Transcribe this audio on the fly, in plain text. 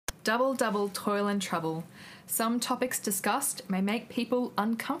Double, double, toil and trouble. Some topics discussed may make people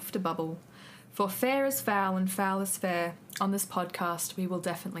uncomfortable. For fair is foul and foul is fair. On this podcast, we will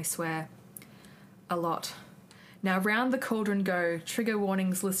definitely swear. A lot. Now round the cauldron go, trigger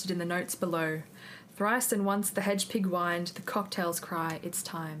warnings listed in the notes below. Thrice and once the hedge pig whined, the cocktails cry, it's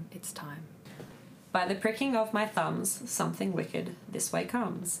time, it's time. By the pricking of my thumbs, something wicked this way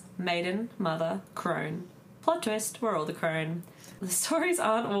comes. Maiden, mother, crone. Plot twist, we're all the crone. The stories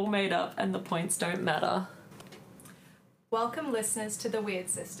aren't all made up and the points don't matter. Welcome listeners to The Weird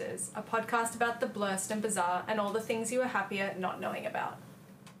Sisters, a podcast about the blurst and bizarre and all the things you are happier not knowing about.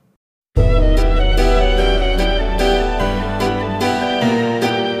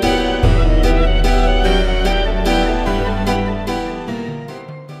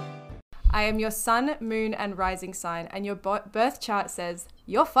 I am your sun, moon and rising sign, and your birth chart says,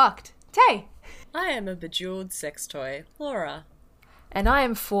 you're fucked. Tay! I am a bejeweled sex toy, Laura. And I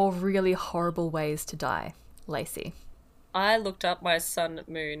am 4 really horrible ways to die, Lacey. I looked up my sun,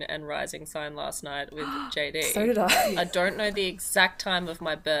 moon, and rising sign last night with JD. So did I. I don't know the exact time of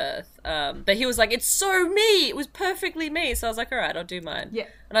my birth, but he was like, it's so me! It was perfectly me! So I was like, alright, I'll do mine. Yeah.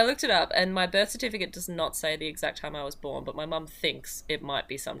 And I looked it up, and my birth certificate does not say the exact time I was born, but my mum thinks it might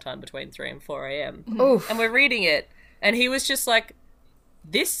be sometime between 3 and 4 a.m. Oof. And we're reading it, and he was just like,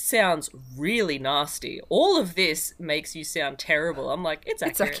 this sounds really nasty. All of this makes you sound terrible. I'm like, it's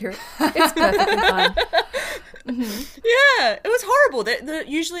accurate. It's perfectly fine. Yeah, it was horrible.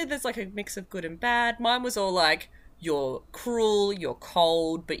 Usually there's like a mix of good and bad. Mine was all like, you're cruel, you're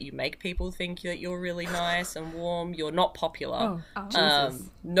cold, but you make people think that you're really nice and warm. You're not popular. Jesus.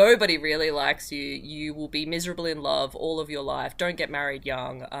 Nobody really likes you. You will be miserable in love all of your life. Don't get married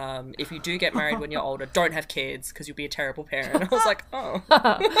young. If you do get married when you're older, don't have kids because you'll be a terrible parent. I was like, oh,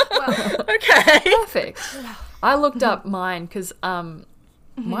 okay. Perfect. I looked up mine because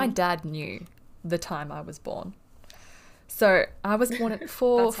my dad knew the time I was born. So I was born at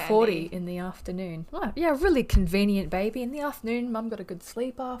 4:40 in the afternoon. Oh, yeah, really convenient baby. In the afternoon, Mum got a good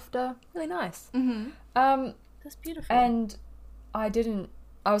sleep after. Really nice. That's beautiful. And I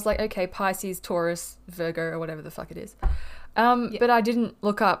was like, okay, Pisces, Taurus, Virgo, or whatever the fuck it is. But I didn't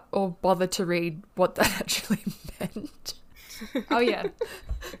look up or bother to read what that actually meant. Oh, yeah.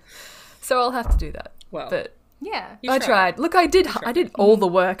 So I'll have to do that. Well, but Yeah. I tried. Look, I did all the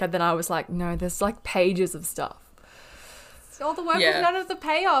work, and then I was like, no, there's like pages of stuff. All the work with none of the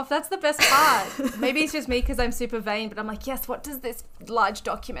payoff. That's the best part. Maybe it's just me because I'm super vain, but I'm like, yes, what does this large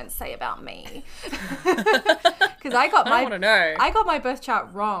document say about me? Because I got my birth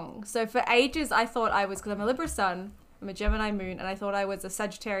chart wrong. So for ages I thought I was, because I'm a Libra sun, I'm a Gemini moon, and I thought I was a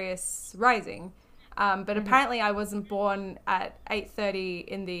Sagittarius rising. But apparently I wasn't born at 8:30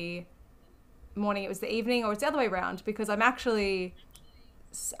 in the morning. It was the evening, or it's the other way around, because I'm actually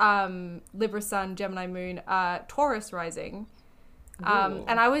Libra sun, Gemini moon, Taurus rising.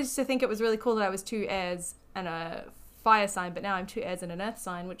 And I used to think it was really cool that I was 2 airs and a fire sign, but now I'm 2 airs and an earth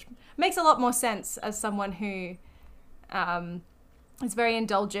sign, which makes a lot more sense as someone who is very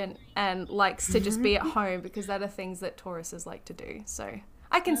indulgent and likes to just be at home, because that are things that Tauruses like to do. So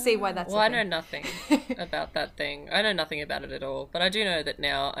I can see why that's I know nothing about that thing. I know nothing about it at all, but I do know that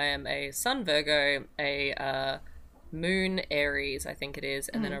now I am a sun Virgo, a moon Aries, I think it is,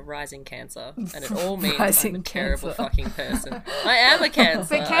 and then a rising Cancer, and it all means I'm a terrible fucking person. I am a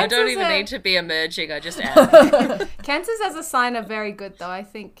Cancer. I don't even need to be emerging, I just am. Cancers as a sign are very good, though. I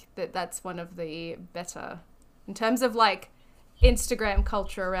think that's one of the better in terms of like Instagram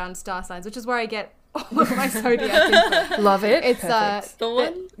culture around star signs, which is where I get all of my zodiac info. Love it. It's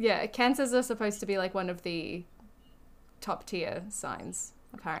Cancers are supposed to be like one of the top tier signs,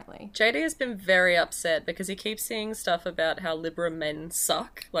 apparently. JD has been very upset because he keeps seeing stuff about how Libra men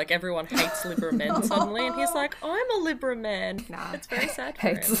suck. Like, everyone hates Libra men suddenly, and he's like, I'm a Libra man. Nah. It's very sad for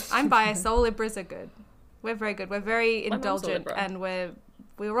him. I'm biased. All Libras are good. We're very good. We're very indulgent, and we're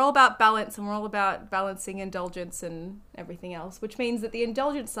all about balance, and we're all about balancing indulgence and everything else, which means that the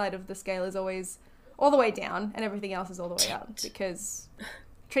indulgent side of the scale is always all the way down, and everything else is all the way up, because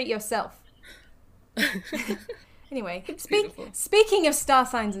treat yourself. Anyway, speaking of star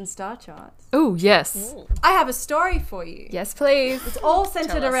signs and star charts. Oh, yes. Ooh. I have a story for you. Yes, please. It's all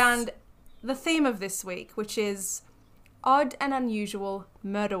centered around the theme of this week, which is odd and unusual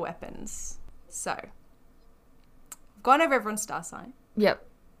murder weapons. So, we've gone over everyone's star sign. Yep.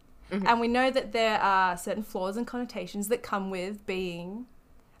 Mm-hmm. And we know that there are certain flaws and connotations that come with being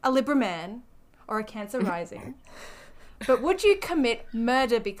a Libra man or a Cancer rising. But would you commit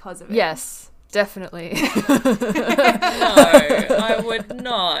murder because of it? Yes. Definitely. No, I would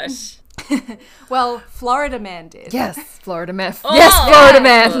not. Well, Florida man did. Yes, Florida man. Oh, yes, Florida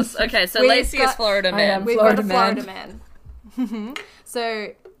man. Okay, so We've Lacey is got- Florida man. We've Florida got a Florida man. So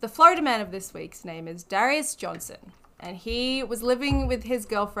the Florida man of this week's name is Darius Johnson, and he was living with his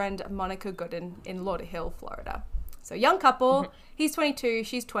girlfriend Monica Gooden in Lauderhill, Florida. So young couple. He's 22,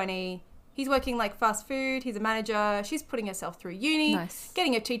 she's 20. He's working like fast food. He's a manager. She's putting herself through uni,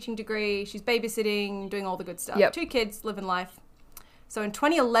 getting a teaching degree. She's babysitting, doing all the good stuff. Yep. 2 kids, living life. So in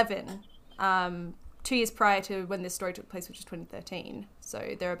 2011, 2 years prior to when this story took place, which is 2013,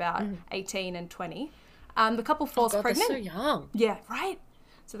 so they're about 18 and 20, the couple falls pregnant. They're so young. Yeah, right?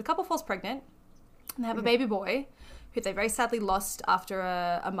 So the couple falls pregnant, and they have a baby boy who they very sadly lost after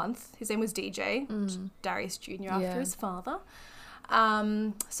a month. His name was DJ, which is Darius Jr. after his father.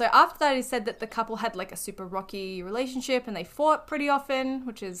 So after that, he said that the couple had like a super rocky relationship and they fought pretty often,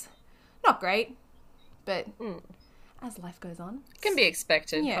 which is not great, but as life goes on. Can be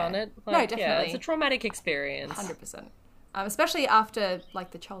expected, can't it? No, definitely. Yeah, it's a traumatic experience. 100%. Especially after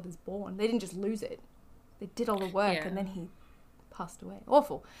like the child is born. They didn't just lose it. They did all the work and then he passed away.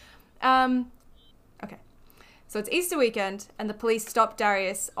 Awful. Okay. So it's Easter weekend and the police stopped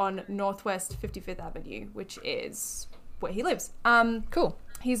Darius on Northwest 55th Avenue, which is where he lives. Cool.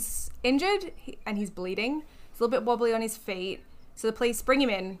 He's injured and he's bleeding. He's a little bit wobbly on his feet. So the police bring him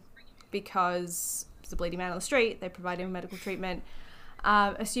in because he's a bleeding man on the street. They provide him medical treatment,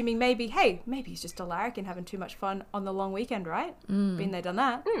 assuming maybe he's just a larrikin having too much fun on the long weekend, right? Been there, done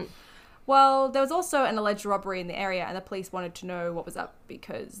that. Well, there was also an alleged robbery in the area and the police wanted to know what was up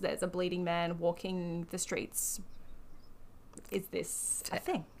because there's a bleeding man walking the streets. Is this a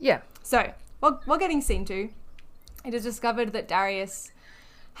thing? Yeah. So, while getting seen to, it is discovered that Darius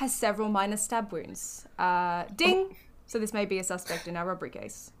has several minor stab wounds. Ding! So this may be a suspect in our robbery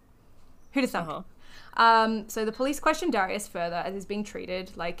case. Who'd have thunk? So the police questioned Darius further as he's being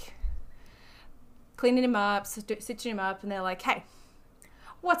treated, like cleaning him up, stitching him up, and they're like, hey,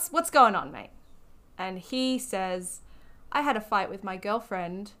 what's going on, mate? And he says, I had a fight with my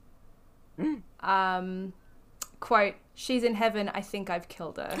girlfriend. Quote, she's in heaven, I think I've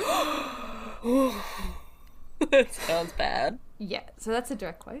killed her. That sounds bad. Yeah, so that's a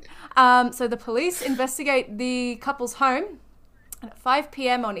direct quote. So the police investigate the couple's home. And at 5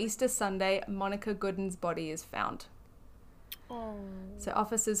 p.m. on Easter Sunday, Monica Gooden's body is found. So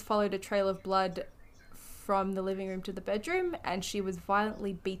officers followed a trail of blood from the living room to the bedroom, and she was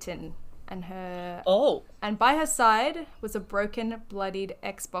violently beaten. And and by her side was a broken, bloodied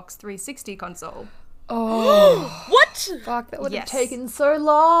Xbox 360 console. Oh. What? Fuck, that would have taken so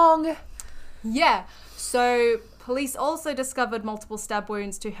long. Yeah. So police also discovered multiple stab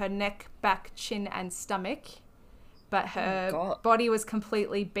wounds to her neck, back, chin, and stomach. But her body was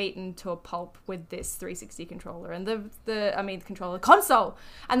completely beaten to a pulp with this 360 controller and the console.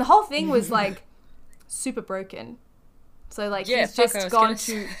 And the whole thing was like super broken. So like he's just gone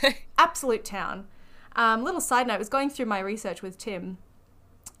to absolute town. Little side note, I was going through my research with Tim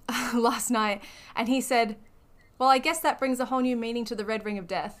last night and he said, well, I guess that brings a whole new meaning to the Red Ring of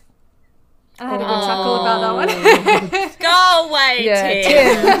Death. And I had a good chuckle about that one. Go away,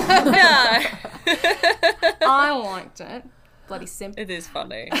 Tim. No. I liked it. Bloody simp. It is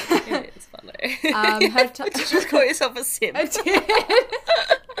funny. It is funny. Did you just call yourself a simp? I did.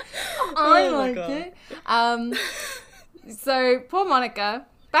 I liked it. So poor Monica.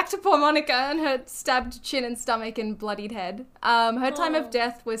 Back to poor Monica and her stabbed chin and stomach and bloodied head. Her time of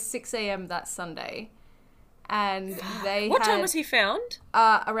death was 6 a.m. that Sunday. And What time was he found?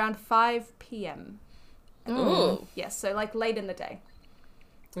 Around 5 p.m. Ooh. Yes, so like late in the day.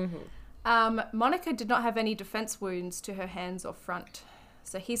 Monica did not have any defense wounds to her hands or front.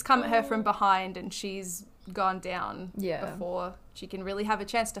 So he's come at her from behind and she's gone down before she can really have a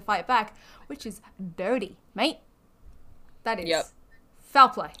chance to fight back, which is dirty, mate. That is foul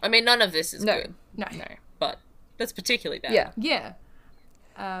play. I mean, none of this is good. No. But that's particularly bad. Yeah.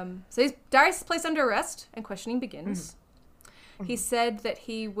 So Darius is placed under arrest and questioning begins. He said that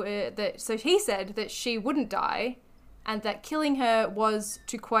he said that she wouldn't die and that killing her was,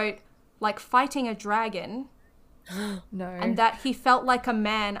 to quote, like fighting a dragon. No. And that he felt like a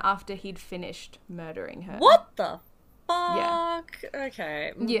man after he'd finished murdering her. What the fuck? Yeah.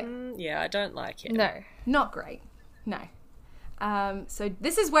 Okay. Yeah, I don't like it. No. Not great. No. So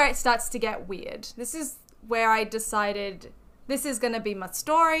this is where it starts to get weird. This is where I decided this is going to be my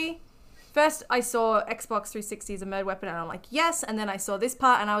story. First, I saw Xbox 360 as a murder weapon, and I'm like, yes. And then I saw this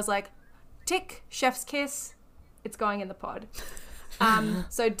part, and I was like, tick, chef's kiss. It's going in the pod.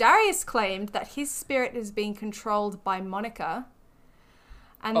 So Darius claimed that his spirit is being controlled by Monica.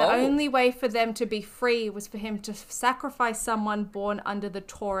 And the only way for them to be free was for him to sacrifice someone born under the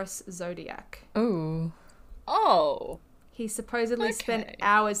Taurus zodiac. Ooh. Oh. He supposedly spent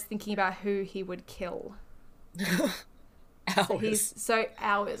hours thinking about who he would kill. Hours.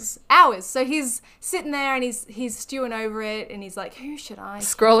 Hours. So he's sitting there and he's stewing over it, and he's like, who should I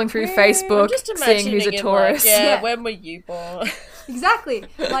scrolling through Facebook, seeing who's a Taurus. Like, when were you born? Exactly.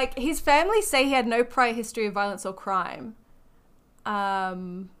 Like, his family say he had no prior history of violence or crime.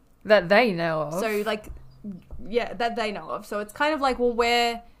 That they know of. So, like, yeah, that they know of. So it's kind of like, well,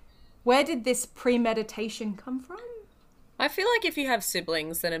 where did this premeditation come from? I feel like if you have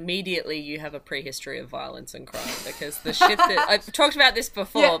siblings, then immediately you have a prehistory of violence and crime, because the shit that I've talked about this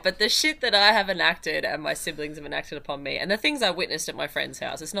before, but the shit that I have enacted and my siblings have enacted upon me, and the things I witnessed at my friend's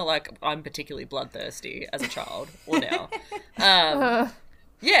house, it's not like I'm particularly bloodthirsty as a child or now.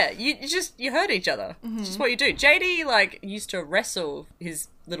 Yeah, you hurt each other. Mm-hmm. It's just what you do. JD, like, used to wrestle his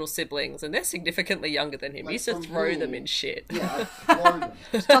little siblings, and they're significantly younger than him. He used to throw them in shit. Yeah, throw them.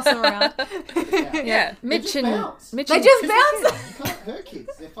 Just toss them around. Yeah. Mitch They and just bounce. You can't hurt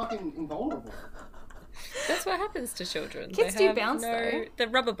kids. They're fucking invulnerable. That's what happens to children. Kids do bounce, though. They're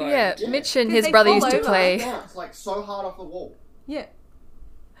rubber boned. Yeah, Yeah. Mitch and 'Cause his they brother fall used to over. play. Bounce like so hard off the wall. Yeah.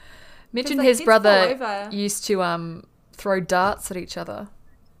 Mitch 'Cause, and like, his kids brother fall over. used to throw darts at each other.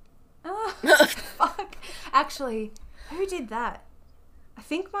 Oh, fuck. Actually, who did that? I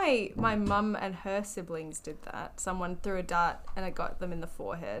think my mum and her siblings did that. Someone threw a dart and it got them in the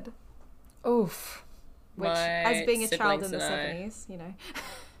forehead. Oof. Which, My as being a child in siblings the and I- 70s, you know.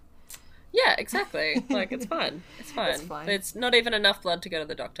 Yeah, exactly. Like, it's fine. It's fine. It's fine. It's not even enough blood to go to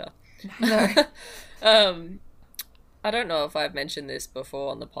the doctor. No. I don't know if I've mentioned this before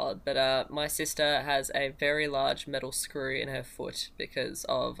on the pod, but my sister has a very large metal screw in her foot because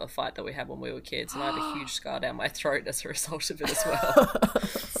of a fight that we had when we were kids, and I have a huge scar down my throat as a result of it as well.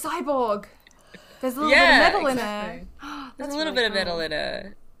 Cyborg. There's a little bit of metal in her. There's a little bit of metal in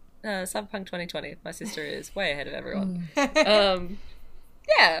her. Cyberpunk 2020. My sister is way ahead of everyone.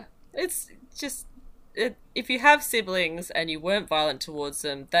 Yeah, it's just... if you have siblings and you weren't violent towards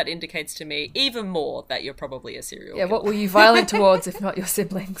them, that indicates to me even more that you're probably a serial killer. What were you violent towards if not your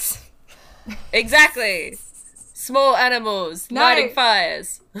siblings? Exactly. Small animals lighting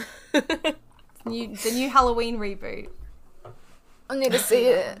fires. The new Halloween reboot. I need to see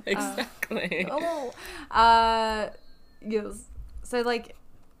it. Exactly. Yes. So, like,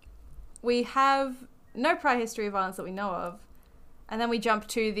 we have no prior history of violence that we know of. And then we jump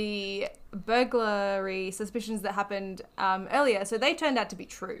to the burglary suspicions that happened earlier. So they turned out to be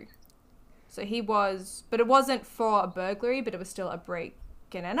true. So but it wasn't for a burglary, but it was still a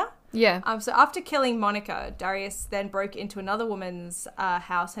break-and-enter. Yeah. So after killing Monica, Darius then broke into another woman's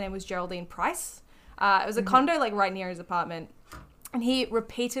house. Her name was Geraldine Price. It was a condo, like, right near his apartment. And he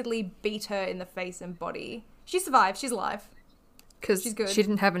repeatedly beat her in the face and body. She survived. She's alive. Because she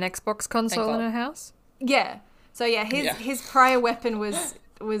didn't have an Xbox console in her house? Yeah. So yeah, his prior weapon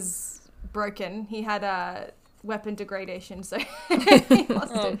was broken. He had a weapon degradation, so he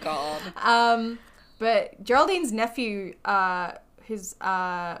lost it. God. But Geraldine's nephew, who's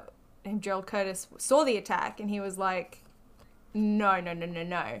named Gerald Curtis, saw the attack and he was like, no.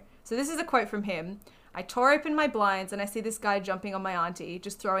 So this is a quote from him. I tore open my blinds and I see this guy jumping on my auntie,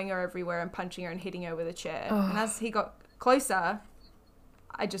 just throwing her everywhere and punching her and hitting her with a chair. Oh. And as he got closer,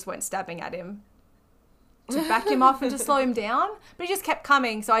 I just went stabbing at him to back him off and to slow him down, but he just kept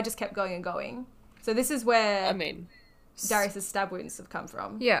coming, so I just kept going and going. So this is where Darius's stab wounds have come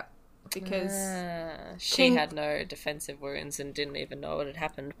from. Yeah. Because she had no defensive wounds and didn't even know what had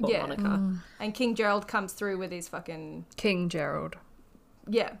happened. Poor Monica. And King Gerald comes through with his fucking... King Gerald.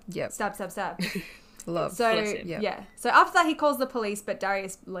 Yeah. Yep. Stab. Love. So, yeah. So after that, he calls the police, but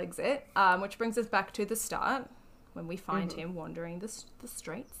Darius legs it, which brings us back to the start, when we find him wandering the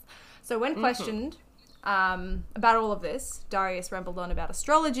streets. So when questioned... about all of this, Darius rambled on about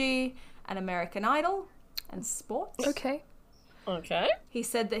astrology and American Idol and sports. Okay. He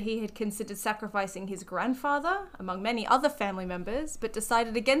said that he had considered sacrificing his grandfather, among many other family members, but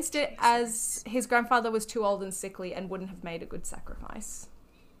decided against it as his grandfather was too old and sickly and wouldn't have made a good sacrifice.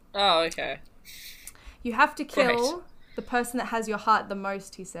 Oh, okay. You have to kill the person that has your heart the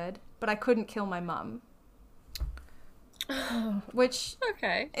most, he said, but I couldn't kill my mum. Which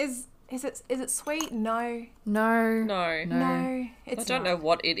is it sweet? No. It's I don't know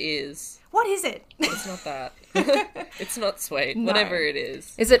what it is. What is it? It's not that. It's not sweet. No. Whatever it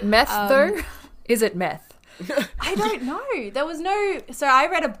is. Is it meth, though? Is it meth? I don't know. There was no... So I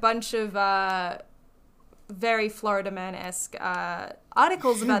read a bunch of very Florida Man-esque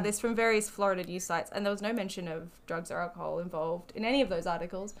articles about this from various Florida news sites, and there was no mention of drugs or alcohol involved in any of those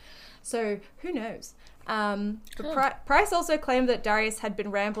articles. So who knows? Price also claimed that Darius had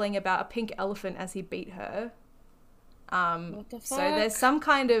been rambling about a pink elephant as he beat her. What the fuck? So there's some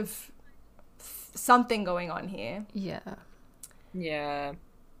kind of something going on here. Yeah. Yeah.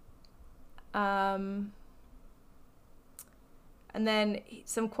 And then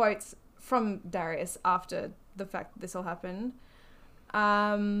some quotes from Darius after the fact that this all happened.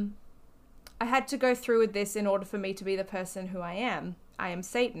 I had to go through with this in order for me to be the person who I am. I am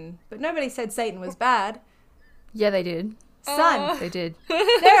Satan. But nobody said Satan was bad. Yeah, they did. Son, They did.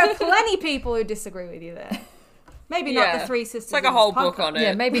 there are plenty of people who disagree with you there. Maybe not the three sisters. It's like a whole book on it.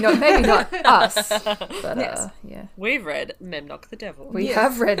 Yeah, maybe not us. But Yes. yeah. We've read Memnoch the Devil. We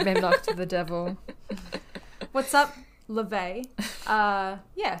have read Memnoch to the Devil. What's up, LaVey?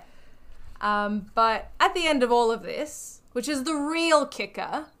 Yeah. But at the end of all of this, which is the real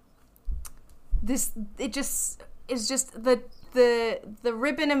kicker, it just is just the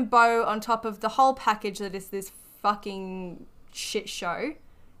ribbon and bow on top of the whole package that is this fucking shit show.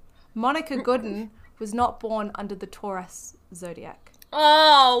 Monica Gooden was not born under the Taurus zodiac.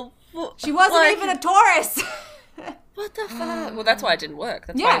 Oh, She wasn't even a Taurus. what the fuck? Well, that's why it didn't work.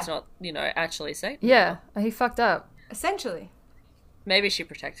 That's Yeah. why it's not, actually Satan. Yeah, he fucked up. Essentially. Maybe she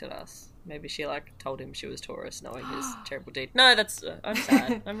protected us. Maybe she told him she was Taurus, knowing his terrible deed. No, that's. I'm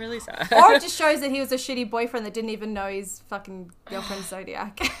sad. I'm really sad. Or it just shows that he was a shitty boyfriend that didn't even know his fucking girlfriend's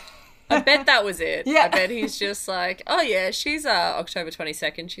zodiac. I bet that was it. Yeah. I bet he's just like, oh yeah, she's October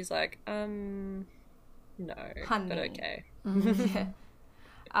 22nd. She's like, no, Honey. but okay. Yeah.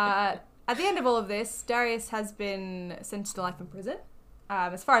 At the end of all of this, Darius has been sentenced to life in prison.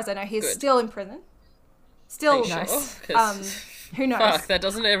 As far as I know, he's Good. still in prison. Still, Are you sure? Nice. 'Cause who knows? fuck, that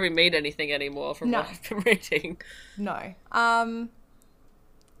doesn't ever mean anything anymore from No. what I've been reading. No.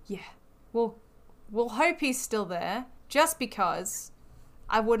 Yeah. We'll hope he's still there. Just because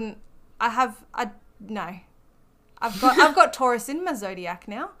I've got Taurus in my zodiac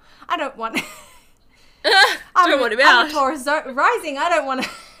now. I don't want. Don't want him I'm out. a Taurus rising. I don't want to.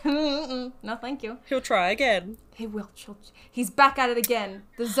 No, thank you. He'll try again. He will. He's back at it again.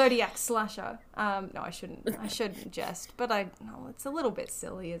 The Zodiac slasher. No, I shouldn't jest, but it's a little bit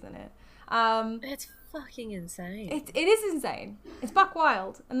silly, isn't it? It's fucking insane. It is insane. It's buck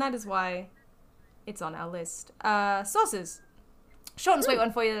wild, and that is why it's on our list. Sources. Short and sweet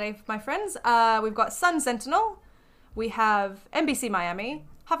one for you today, my friends. We've got Sun Sentinel. We have NBC Miami,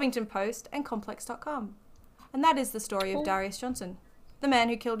 Huffington Post, and Complex.com. And that is the story of Darius Johnson, the man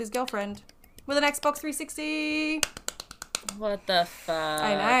who killed his girlfriend with an Xbox 360. What the fuck?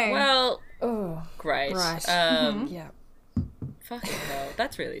 I know. Well, Oh, great. right. Mm-hmm. Yeah. Fucking hell.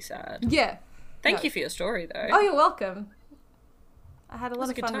 That's really sad. Yeah. Thank you for your story, though. Oh, you're welcome. I had a lot was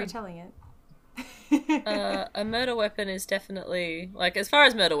of a good fun time. retelling it. A murder weapon is definitely, as far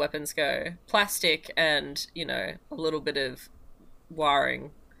as murder weapons go, plastic and, a little bit of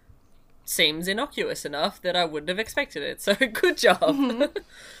wiring seems innocuous enough that I wouldn't have expected it. So good job. Mm-hmm.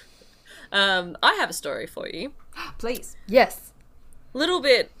 I have a story for you. Please. Yes. A little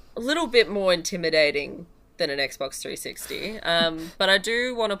bit more intimidating than an Xbox 360. But I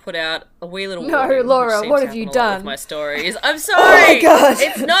do want to put out a wee little No, warning, which Laura, seems what to have you happen a lot done? with my stories. I'm sorry. Oh my God.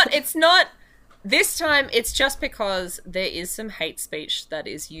 It's not. This time, it's just because there is some hate speech that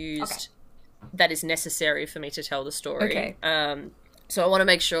is used, that is necessary for me to tell the story. Okay. So I want to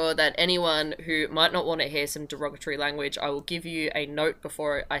make sure that anyone who might not want to hear some derogatory language, I will give you a note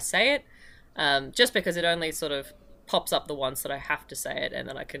before I say it, just because it only sort of pops up the once that I have to say it, and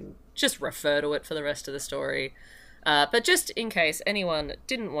then I can just refer to it for the rest of the story. But just in case anyone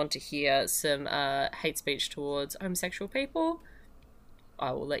didn't want to hear some hate speech towards homosexual people,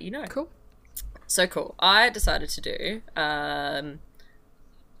 I will let you know. Cool. So cool. I decided to do a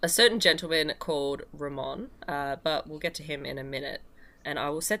certain gentleman called Ramon, but we'll get to him in a minute, and I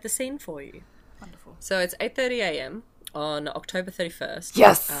will set the scene for you. Wonderful. So it's 8:30 a.m. on October 31st.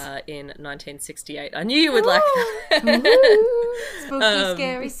 Yes. In 1968. I knew you would like that. Spooky,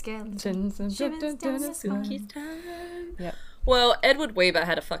 scary skeleton. Shivers down the spine. Yep. Well, Edward Weaver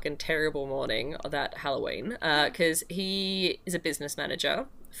had a fucking terrible morning that Halloween because he is a business manager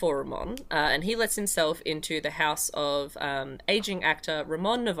for Ramon, and he lets himself into the house of aging actor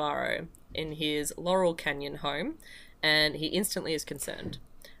Ramon Navarro in his Laurel Canyon home, and he instantly is concerned.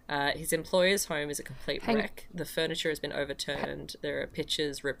 His employer's home is a complete wreck. The furniture has been overturned. There are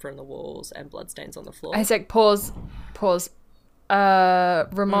pictures ripped from the walls and bloodstains on the floor. Isaac, pause.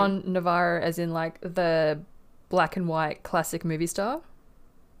 Ramon Navarro, as in the black and white classic movie star?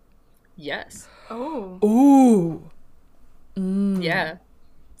 Yes. Oh. Ooh. Yeah.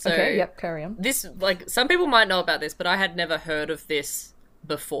 So Okay, yep, carry on. this, like, some people might know about this, but I had never heard of this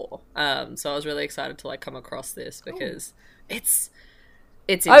before. So I was really excited to, like, come across this because it's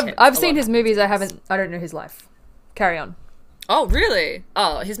intense. I've seen his movies. I don't know his life. Carry on. Oh, really?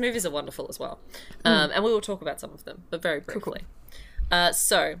 Oh, his movies are wonderful as well. And we will talk about some of them, but very briefly.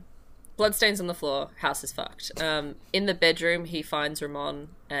 So, bloodstains on the floor, house is fucked. In the bedroom, he finds Ramon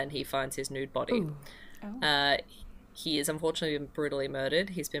and he finds his nude body. He is unfortunately been brutally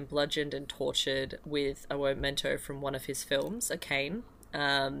murdered. He's been bludgeoned and tortured with a memento from one of his films, a cane.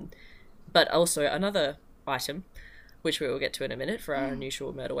 But also another item, which we will get to in a minute, for our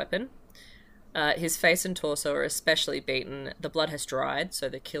unusual murder weapon. His face and torso are especially beaten. The blood has dried, so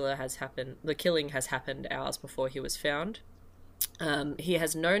the killing has happened hours before he was found. He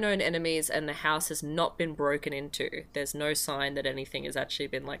has no known enemies, and the house has not been broken into. There's no sign that anything has actually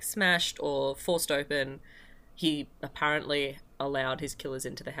been, like, smashed or forced open. He apparently allowed his killers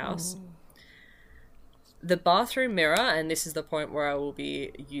into the house. The bathroom mirror, and this is the point where I will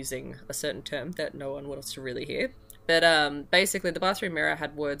be using a certain term that no one wants to really hear, but basically the bathroom mirror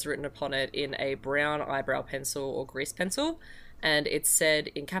had words written upon it in a brown eyebrow pencil or grease pencil, and it said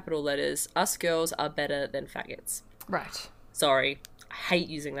in capital letters, "Us girls are better than faggots." Right. Sorry, I hate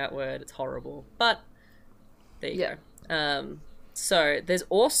using that word, it's horrible, but there you go. So there's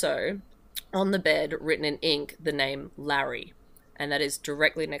also on the bed, written in ink, the name Larry, and that is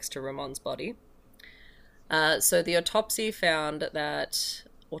directly next to Ramon's body. So the autopsy found that...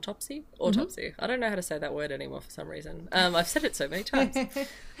 Autopsy? Autopsy. I don't know how to say that word anymore for some reason. I've said it so many times.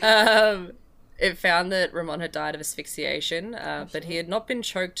 It found that Ramon had died of asphyxiation, but he had not been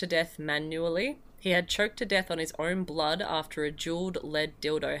choked to death manually. He had choked to death on his own blood after a jeweled lead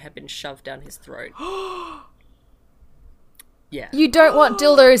dildo had been shoved down his throat. Yeah. You don't want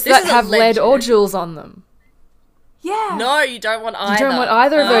dildos that have lead or jewels on them. Yeah. No, you don't want either. You don't want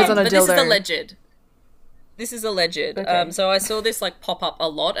either of those on a dildo. This is alleged. This is alleged. Okay. So I saw this, like, pop up a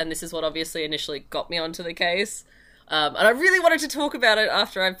lot, and this is what obviously initially got me onto the case. And I really wanted to talk about it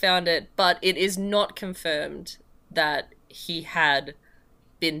after I found it, but it is not confirmed that he had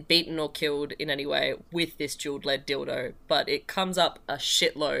been beaten or killed in any way with this jeweled lead dildo, but it comes up a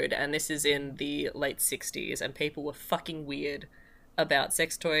shitload, and this is in the late 60s, and people were fucking weird about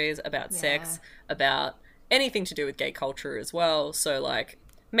sex toys, about sex, about anything to do with gay culture as well. So, like,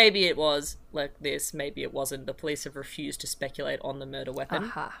 maybe it was like this, maybe it wasn't. The police have refused to speculate on the murder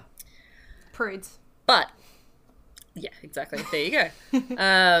weapon. Prudes. But, yeah, exactly. There you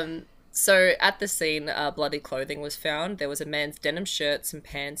go. So at the scene, bloody clothing was found. There was a man's denim shirt, some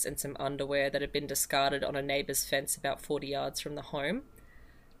pants, and some underwear that had been discarded on a neighbour's fence about 40 yards from the home.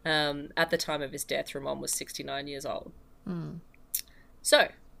 At the time of his death, Ramon was 69 years old. So,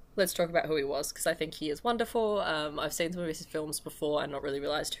 let's talk about who he was, because I think he is wonderful. I've seen some of his films before and not really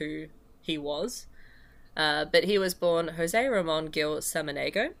realised who he was. But he was born Jose Ramon Gil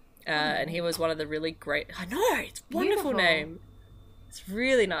Samaniego, and he was one of the really great... I know, it's a wonderful name. It's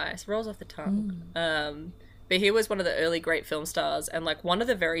really nice. Rolls off the tongue. But he was one of the early great film stars, and, like, one of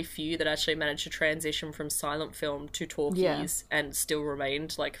the very few that actually managed to transition from silent film to talkies and still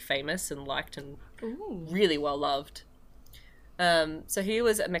remained, like, famous and liked and really well loved. So he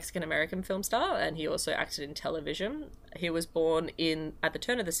was a Mexican-American film star, and he also acted in television. He was born at the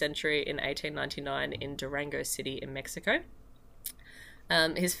turn of the century in 1899 in Durango City in Mexico.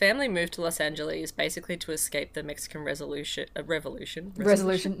 His family moved to Los Angeles basically to escape the Mexican revolution. Yep.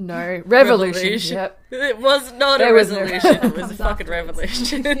 It was not a resolution. It was a fucking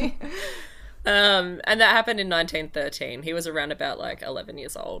revolution. And that happened in 1913. He was around about, like, 11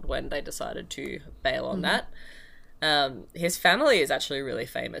 years old when they decided to bail on that. His family is actually really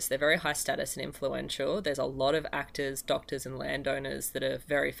famous. They're very high status and influential. There's a lot of actors, doctors, and landowners that are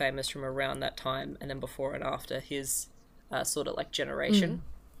very famous from around that time, and then before and after his sort of, like, generation.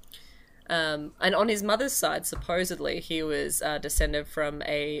 And on his mother's side, supposedly, he was descended from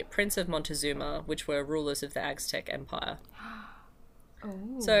a Prince of Montezuma, which were rulers of the Aztec Empire.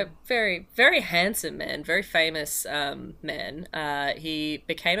 So, very, very handsome man, very famous man. He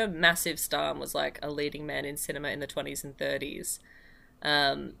became a massive star and was, like, a leading man in cinema in the 20s and 30s.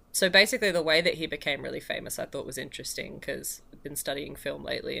 So basically the way that he became really famous I thought was interesting, because I've been studying film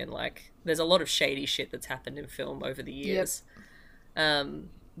lately, and, like, there's a lot of shady shit that's happened in film over the years.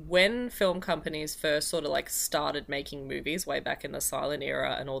 When film companies first sort of, like, started making movies way back in the silent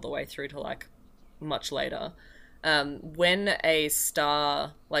era and all the way through to, like, much later, when a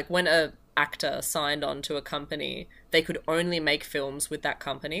star, like, when a actor signed on to a company, they could only make films with that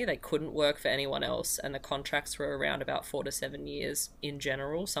company. They couldn't work for anyone else, and the contracts were around about 4 to 7 years in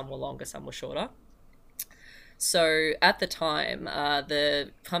general. Some were longer, some were shorter. So at the time,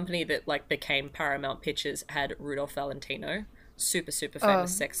 the company that like became Paramount Pictures had Rudolph Valentino, super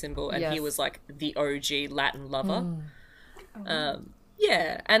famous sex symbol, and he was like the OG Latin lover.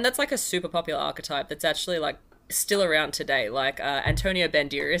 Yeah, and that's like a super popular archetype that's actually like still around today. Like Antonio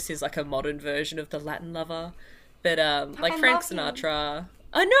Banderas is like a modern version of the Latin lover, but like Frank Sinatra.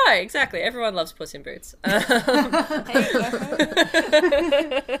 I know, exactly. Everyone loves Puss in Boots.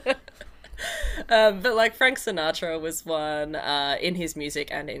 But like Frank Sinatra was one in his music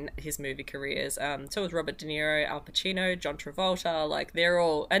and in his movie careers. So was Robert De Niro, Al Pacino, John Travolta. Like they're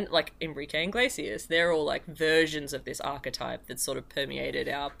all, and like Enrique Iglesias. They're all like versions of this archetype that sort of permeated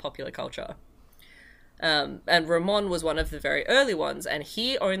our popular culture. And Ramon was one of the very early ones, and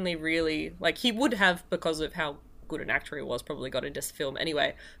he only really, like, he would have, because of how good an actor he was, probably got into film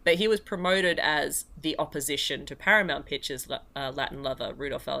anyway, but he was promoted as the opposition to Paramount Pictures' Latin lover,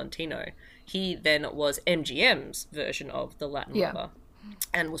 Rudolph Valentino. He then was MGM's version of the Latin lover,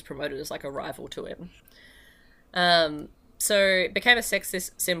 and was promoted as, like, a rival to him. So it became a sex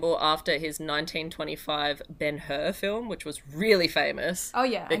symbol after his 1925 Ben-Hur film, which was really famous. Oh,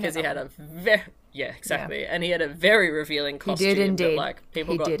 yeah. Because he had a very... Yeah, exactly. Yeah. And he had a very revealing costume. He did indeed. That, like,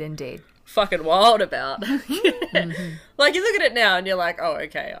 people got indeed. Fucking wild about. Like, you look at it now and you're like, oh,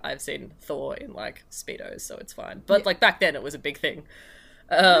 okay, I've seen Thor in, like, Speedos, so it's fine. But, like, back then it was a big thing.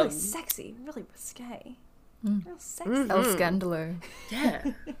 Really sexy. Really risque. Real sexy. El Scandalo.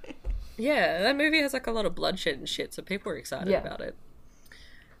 Yeah. Yeah, that movie has, like, a lot of bloodshed and shit, so people were excited about it.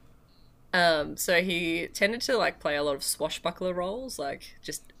 So he tended to, like, play a lot of swashbuckler roles, like,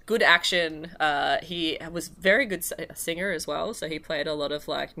 just good action. He was very good singer as well, so he played a lot of,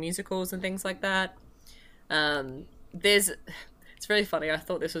 like, musicals and things like that. It's really funny, I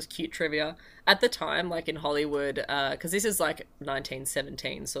thought this was cute trivia. At the time, like, in Hollywood, because this is, like,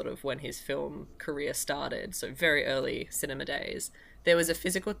 1917, sort of, when his film career started, so very early cinema days, there was a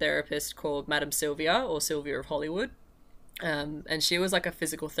physical therapist called Madame Sylvia, or Sylvia of Hollywood. And she was like a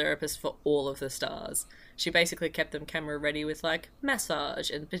physical therapist for all of the stars. She basically kept them camera ready with like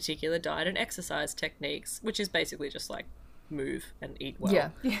massage and particular diet and exercise techniques, which is basically just like move and eat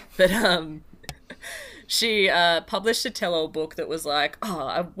well. Yeah. But she published a tell-all book that was like,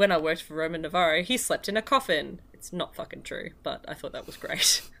 when I worked for Roman Navarro, he slept in a coffin. It's not fucking true, but I thought that was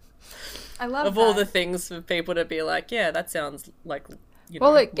great. I love of that. all the things for people to be like, yeah, that sounds like, you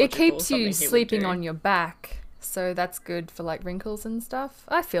know, well, it keeps you sleeping on your back. So that's good for, like, wrinkles and stuff.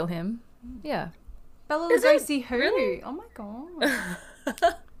 I feel him. Yeah. Bella Lugosi who? Really? Oh, my God.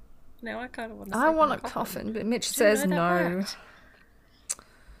 Now I kind of want to I want a coffin, but Mitch says no.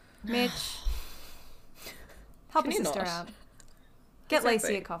 Mitch. Help your sister out. Get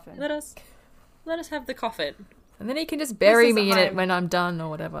Lacey a coffin. Let us have the coffin. And then he can just bury me in it when I'm done or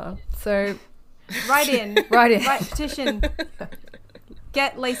whatever. So... Write in. Write petition.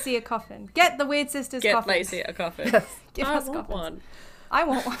 Get Lacey a coffin. Get the Weird Sisters coffin. Get Lacey a coffin. Yes. Give I us want coffins. one. I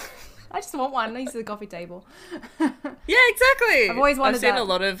want one. I just want one next to the coffee table. Yeah, exactly. I've always wanted I've seen a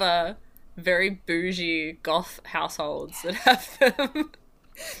lot of very bougie goth households that have them.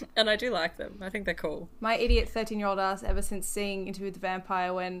 And I do like them. I think they're cool. My idiot 13-year-old ass, ever since seeing Interview with the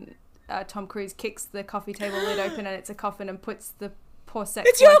Vampire, when Tom Cruise kicks the coffee table lid open and it's a coffin and puts the poor sex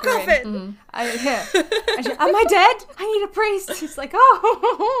It's your worker coffin! Yeah. Am I dead? I need a priest. She's like,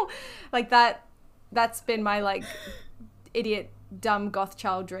 oh. Like that. That's been my, like, idiot, dumb goth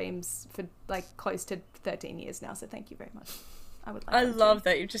child dreams for, like, close to 13 years now. So thank you very much. I love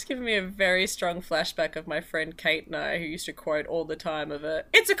that. You've just given me a very strong flashback of my friend Kate and I, who used to quote all the time of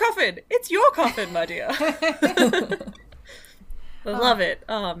it's a coffin! It's your coffin, my dear! I love it.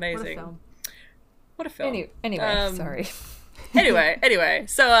 Oh, amazing. What a film. Anyway, sorry. Anyway,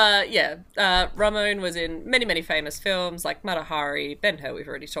 so, Ramon was in many, many famous films, like Mata Hari, Ben-Hur we've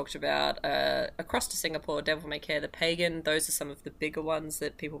already talked about, Across to Singapore, Devil May Care, The Pagan. Those are some of the bigger ones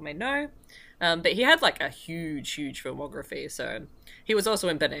that people may know. But he had, like, a huge, huge filmography, so he was also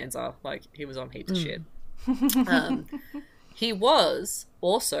in Bonanza. Like, he was on heaps of shit. He was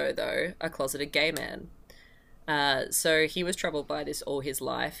also, though, a closeted gay man. So he was troubled by this all his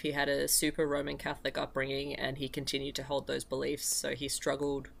life. He had a super Roman Catholic upbringing, and he continued to hold those beliefs. So he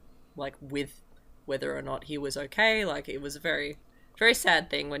struggled, like, with whether or not he was okay. Like, it was a very, very sad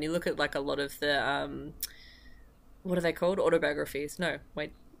thing when you look at, like, a lot of the what are they called? Autobiographies? No,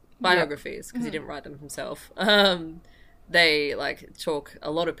 wait, biographies, because he didn't write them himself. They, like, talk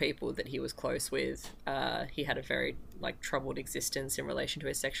a lot of people that he was close with. He had a very, like, troubled existence in relation to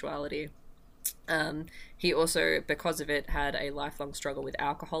his sexuality. He also, because of it, had a lifelong struggle with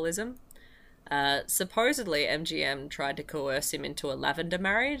alcoholism. Supposedly, MGM tried to coerce him into a lavender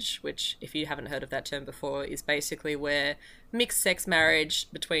marriage, which, if you haven't heard of that term before, is basically where mixed-sex marriage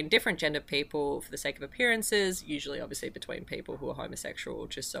between different gender people for the sake of appearances, usually obviously between people who are homosexual,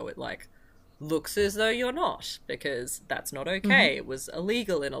 just so it, like, looks as though you're not, because that's not okay. It was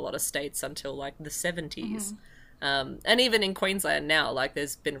illegal in a lot of states until, like, the 70s. And even in Queensland now, like,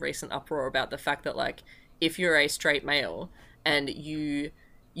 there's been recent uproar about the fact that, like, if you're a straight male and you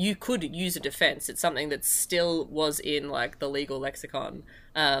could use a defense, it's something that still was in, like, the legal lexicon,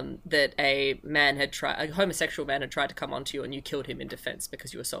 that a homosexual man had tried to come onto you and you killed him in defense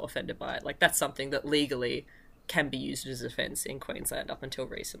because you were so offended by it. Like, that's something that legally can be used as a defense in Queensland up until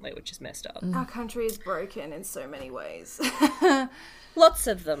recently, which is messed up. Our country is broken in so many ways. Lots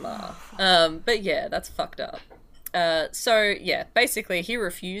of them are. But yeah, that's fucked up. So yeah, basically he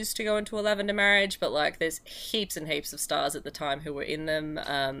refused to go into a lavender marriage, but like there's heaps and heaps of stars at the time who were in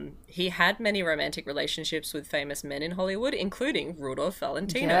them. He had many romantic relationships with famous men in Hollywood, including Rudolph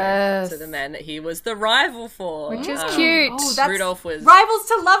Valentino. Yes. So the man that he was the rival for. Which is cute. Oh, that's Rudolph was Rivals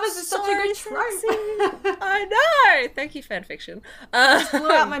to Lovers is such a so good trope. I know. Thank you, fanfiction.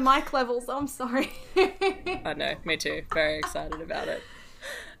 Blew out my mic levels. I'm sorry. I know, me too. Very excited about it.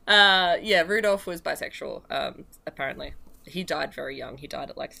 Yeah, Rudolph was bisexual, apparently. He died very young. He died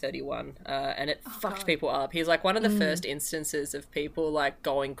at like 31, and it fucked people up. He's like one of the first instances of people like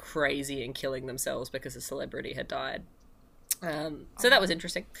going crazy and killing themselves because a celebrity had died. So that was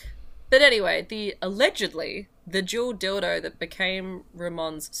interesting. But anyway, allegedly, the dual dildo that became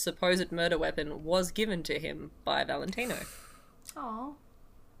Ramon's supposed murder weapon was given to him by Valentino. Aww.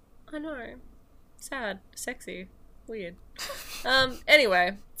 I know. Sad. Sexy. Weird.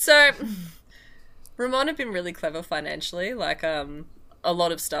 Anyway, so Ramon had been really clever financially. Like, a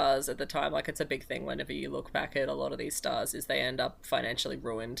lot of stars at the time, like, it's a big thing whenever you look back at a lot of these stars, is they end up financially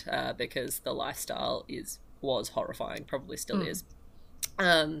ruined because the lifestyle was horrifying, probably still is.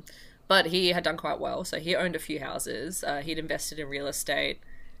 But he had done quite well, so he owned a few houses. He'd invested in real estate,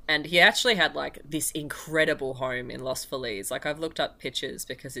 and he actually had, like, this incredible home in Los Feliz. Like, I've looked up pictures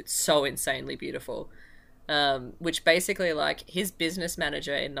because it's so insanely beautiful. Which basically, like, his business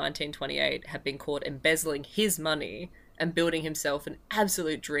manager in 1928 had been caught embezzling his money and building himself an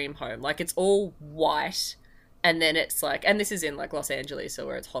absolute dream home. Like, it's all white, and then it's like, and this is in like Los Angeles, so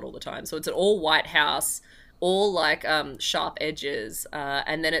where it's hot all the time, so it's an all white house, all like sharp edges,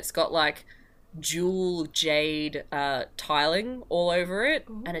 and then it's got like jewel jade tiling all over it.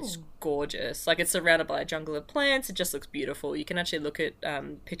 Ooh. And it's gorgeous. Like, it's surrounded by a jungle of plants. It just looks beautiful. You can actually look at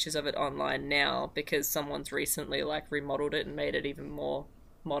pictures of it online now because someone's recently like remodeled it and made it even more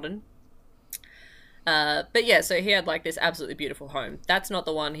modern. But yeah, so he had like this absolutely beautiful home. That's not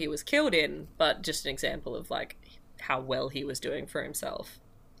the one he was killed in, but just an example of like how well he was doing for himself.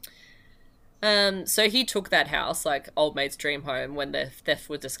 So he took that house, like old mate's dream home, when the theft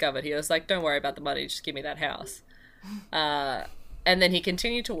was discovered. He was like, don't worry about the money, just give me that house. And then he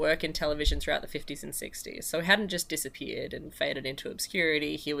continued to work in television throughout the 50s and 60s. So he hadn't just disappeared and faded into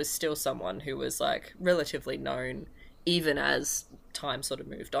obscurity. He was still someone who was like relatively known, even as time sort of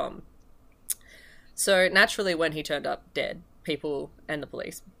moved on. So naturally, when he turned up dead, people and the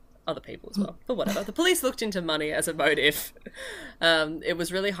police, other people as well, but whatever, the police looked into money as a motive. It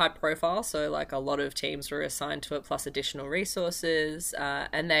was really high profile, so like a lot of teams were assigned to it, plus additional resources,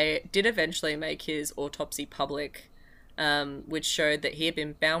 and they did eventually make his autopsy public, which showed that he had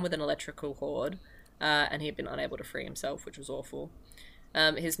been bound with an electrical cord, and he had been unable to free himself, which was awful.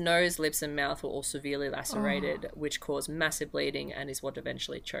 His nose, lips and mouth were all severely lacerated, which caused massive bleeding and is what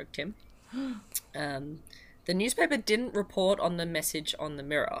eventually choked him. The newspaper didn't report on the message on the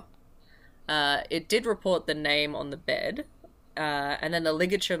mirror. It did report the name on the bed, and then the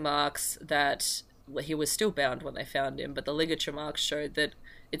ligature marks that he was still bound when they found him, but the ligature marks showed that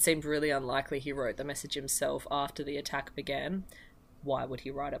it seemed really unlikely he wrote the message himself after the attack began. Why would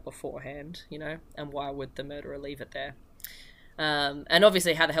he write it beforehand, you know? And why would the murderer leave it there? And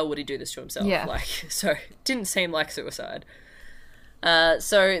obviously, how the hell would he do this to himself? Yeah. Like, so it didn't seem like suicide.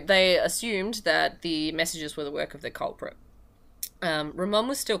 So they assumed that the messages were the work of the culprit. Ramon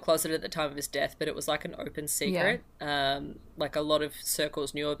was still closeted at the time of his death, but it was like an open secret. Yeah. Like a lot of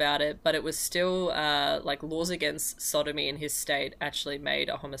circles knew about it, but it was still like laws against sodomy in his state actually made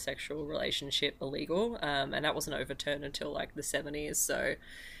a homosexual relationship illegal, and that wasn't overturned until like the 70s. So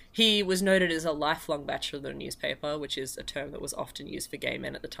he was noted as a lifelong bachelor in the newspaper, which is a term that was often used for gay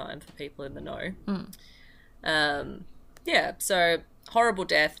men at the time for people in the know. Yeah, so horrible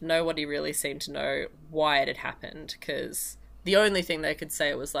death. Nobody really seemed to know why it had happened because the only thing they could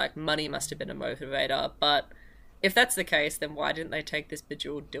say was like money must have been a motivator. But if that's the case, then why didn't they take this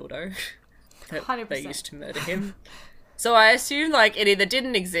bejeweled dildo that 100%. they used to murder him? So I assume like it either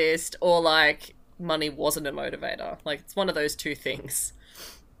didn't exist or like money wasn't a motivator. Like it's one of those two things.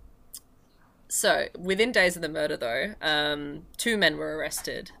 So within days of the murder, though, 2 men were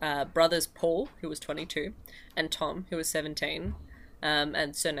arrested: brothers Paul, who was 22, and Tom, who was 17,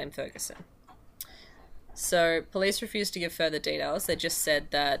 and surnamed Ferguson. So police refused to give further details. They just said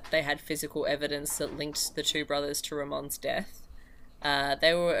that they had physical evidence that linked the 2 brothers to Ramon's death.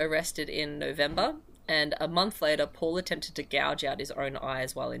 They were arrested in November, and a month later, Paul attempted to gouge out his own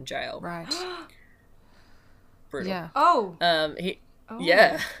eyes while in jail. Right. Brutal. Yeah. Oh.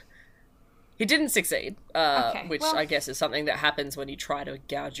 Yeah. He didn't succeed, Okay, which well- I guess is something that happens when you try to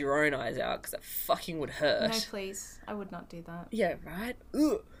gouge your own eyes out, because that fucking would hurt. No, please. I would not do that. Yeah, right?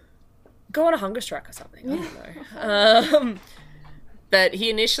 Ugh. Go on a hunger strike or something. I don't know. But he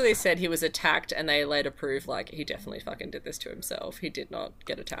initially said he was attacked, and they later proved, like, he definitely fucking did this to himself. He did not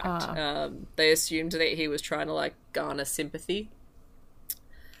get attacked. They assumed that he was trying to, like, garner sympathy.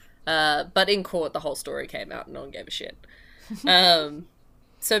 But in court, the whole story came out and no one gave a shit.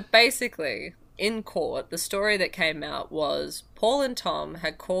 So basically, in court, the story that came out was Paul and Tom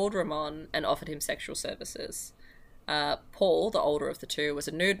had called Ramon and offered him sexual services. Paul, the older of the 2, was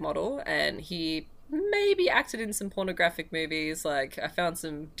a nude model, and he maybe acted in some pornographic movies. Like, I found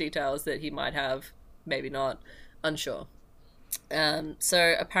some details that he might have, maybe not, unsure.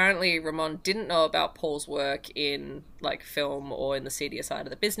 So apparently Ramon didn't know about Paul's work in, like, film or in the seedier side of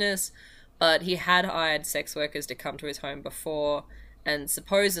the business, but he had hired sex workers to come to his home before, and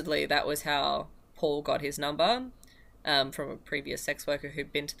supposedly that was how Paul got his number, from a previous sex worker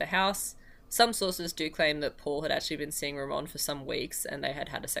who'd been to the house. Some sources do claim that Paul had actually been seeing Ramon for some weeks and they had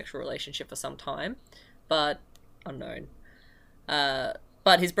had a sexual relationship for some time, but unknown.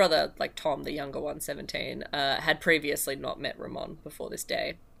 But his brother, like Tom, the younger one, 17, had previously not met Ramon before this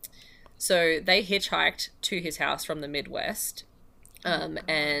day. So they hitchhiked to his house from the Midwest,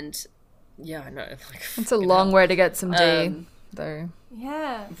 and yeah, I know. Like, It's a long way to get some D, though.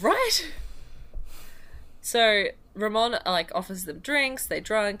 Yeah. Right? So Ramon, like, offers them drinks, they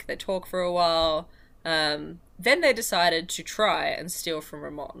drunk, they talk for a while. Then they decided to try and steal from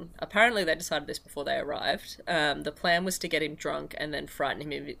Ramon. Apparently they decided this before they arrived. The plan was to get him drunk and then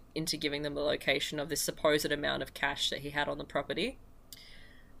frighten him into giving them the location of this supposed amount of cash that he had on the property.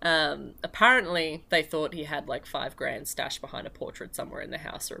 Apparently they thought he had like $5,000 stashed behind a portrait somewhere in the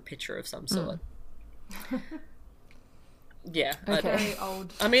house or a picture of some sort. Yeah. Okay. Very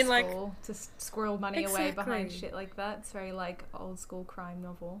old I mean, school like, to squirrel money away behind Exactly. shit like that. It's very like old school crime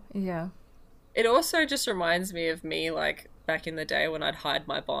novel. Yeah. It also just reminds me of me, like, back in the day when I'd hide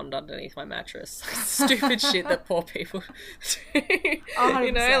my bond underneath my mattress. Stupid shit that poor people do.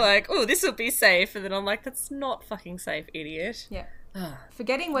 You know, 100%. like, oh, this will be safe. And then I'm like, that's not fucking safe, idiot. Yeah. Ah,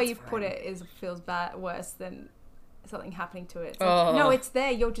 Forgetting where you've put it feels worse than something happening to it. It's like, Oh. no, it's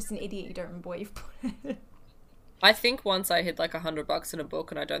there. You're just an idiot. You don't remember where you've put it. I think once I hid like $100 in a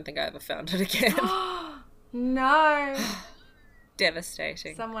book and I don't think I ever found it again. No.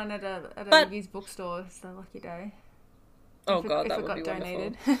 Devastating. Someone at a But- used bookstore. It's a lucky day. Oh If it- god, if that it would be got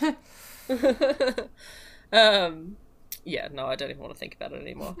donated. wonderful. Yeah, no, I don't even want to think about it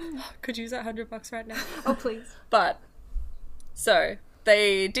anymore. Could use that $100 right now. Oh, please. But, so,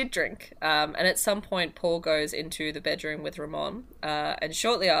 they did drink, and at some point Paul goes into the bedroom with Ramon, and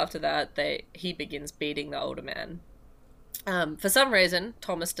shortly after that he begins beating the older man. For some reason,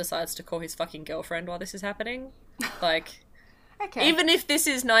 Thomas decides to call his fucking girlfriend while this is happening. Like, Okay. even if this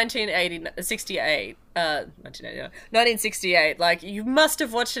is 1968, like, you must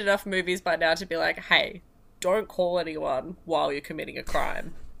have watched enough movies by now to be like, hey, don't call anyone while you're committing a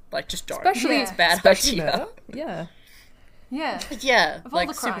crime. Like, just don't. Especially- It's a bad Especially idea. murder. Yeah. Yeah. Yeah, Of all like,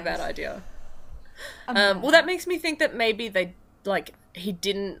 the super crimes. bad idea. Well, that makes me think that maybe he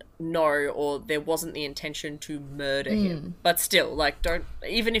didn't know, or there wasn't the intention to murder him. But still, like, don't,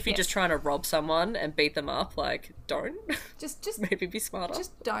 even if you're just trying to rob someone and beat them up, like, don't. Just Maybe be smarter.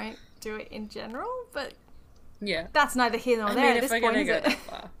 just don't do it in general, but yeah. that's neither here nor I there mean, at if this we're point, gonna is go it?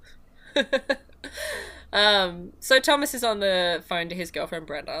 that far. So Thomas is on the phone to his girlfriend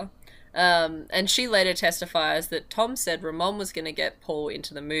Brenda, and she later testifies that Tom said Ramon was going to get Paul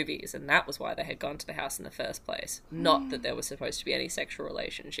into the movies, and that was why they had gone to the house in the first place. Not that there was supposed to be any sexual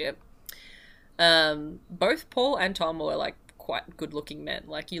relationship. Both Paul and Tom were like quite good-looking men.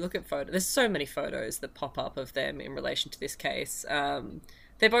 Like, you look at photos, there's so many photos that pop up of them in relation to this case.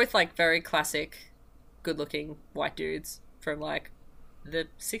 They're both like very classic, good-looking white dudes from like the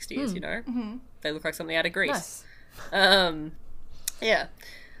 60s. You know, they look like something out of Greece. Nice. Yeah.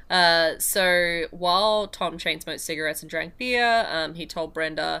 So while Tom chain smoked cigarettes and drank beer, he told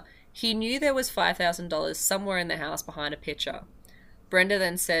Brenda he knew there was $5,000 somewhere in the house behind a picture. Brenda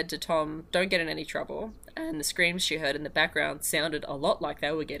then said to Tom, "Don't get in any trouble," and the screams she heard in the background sounded a lot like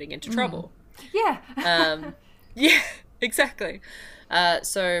they were getting into trouble. Yeah. Yeah, exactly.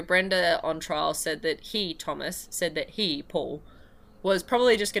 So Brenda on trial said that Thomas, said that Paul, was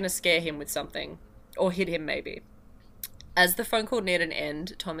probably just going to scare him with something, or hit him maybe. As the phone call neared an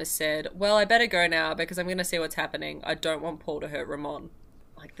end, Thomas said, "Well, I better go now because I'm going to see what's happening. I don't want Paul to hurt Ramon."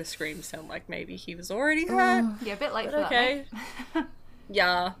 Like, the screams sound like maybe he was already hurt. Yeah, a bit late but for okay. that, mate.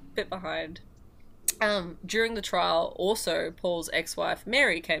 Yeah, bit behind. During the trial, also, Paul's ex-wife,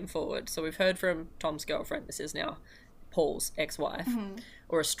 Mary, came forward. So we've heard from Tom's girlfriend. This is now Paul's ex-wife,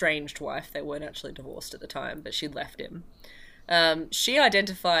 or estranged wife. They weren't actually divorced at the time, but she left him. She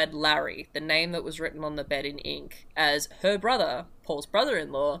identified Larry, the name that was written on the bed in ink, as her brother, Paul's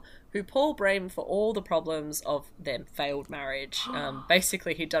brother-in-law, who Paul blamed for all the problems of their failed marriage.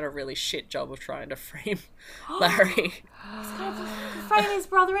 Basically, he'd done a really shit job of trying to frame Larry. He's going to frame his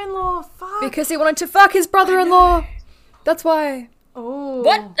brother-in-law. Fuck. Because he wanted to fuck his brother-in-law. That's why. Oh.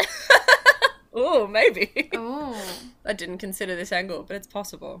 What? Oh, maybe. Oh. I didn't consider this angle, but it's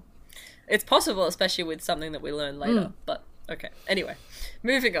possible. It's possible, especially with something that we learn later. But, okay. Anyway,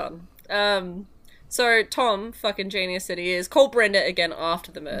 moving on. So Tom, fucking genius that he is, called Brenda again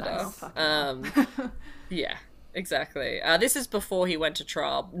after the murder. Nice. Yeah, exactly. This is before he went to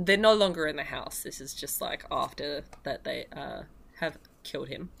trial. They're no longer in the house. This is just like after that they have killed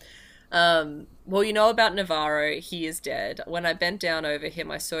him. Well, you know about Navarro. He is dead. When I bent down over him,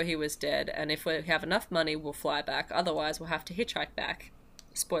 I saw he was dead. And if we have enough money, we'll fly back. Otherwise, we'll have to hitchhike back.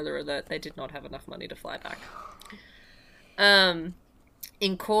 Spoiler alert, they did not have enough money to fly back.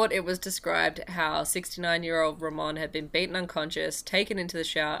 In court, it was described how 69-year-old Ramon had been beaten unconscious, taken into the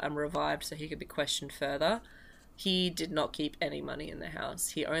shower, and revived so he could be questioned further. He did not keep any money in the house.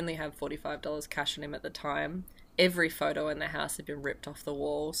 He only had $45 cash on him at the time. Every photo in the house had been ripped off the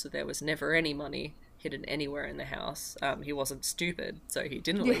wall, so there was never any money hidden anywhere in the house. He wasn't stupid, so he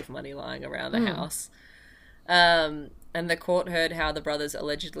didn't leave money lying around the house. And the court heard how the brothers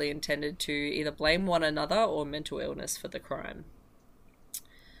allegedly intended to either blame one another or mental illness for the crime.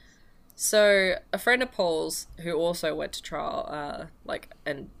 So, a friend of Paul's, who also went to trial,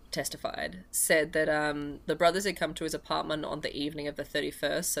 and testified, said that the brothers had come to his apartment on the evening of the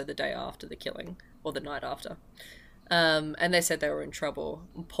 31st, so the day after the killing, or the night after. And they said they were in trouble.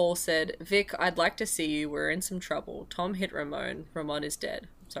 Paul said, "Vic, I'd like to see you. We're in some trouble. Tom hit Ramon. Ramon is dead."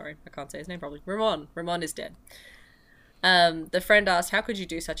 Sorry, I can't say his name probably. Ramon is dead. The friend asked, "How could you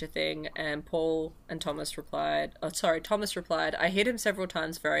do such a thing?" And Thomas replied, "I hit him several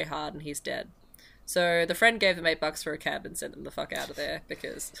times very hard and he's dead." So the friend gave them $8 for a cab and sent them the fuck out of there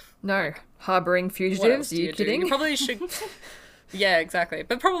because... No. Harbouring fugitives? Are you kidding? You probably should... Yeah, exactly.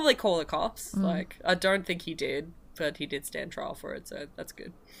 But probably call the cops. Like, I don't think he did, but he did stand trial for it, so that's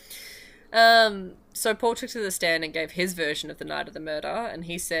good. So Paul took to the stand and gave his version of the night of the murder, and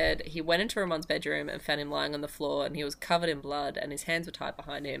he said he went into Ramon's bedroom and found him lying on the floor, and he was covered in blood, and his hands were tied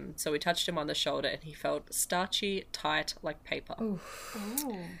behind him. So he touched him on the shoulder, and he felt starchy, tight, like paper. Ooh.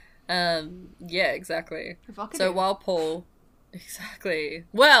 Yeah, exactly. Evocative. So while Paul... Exactly.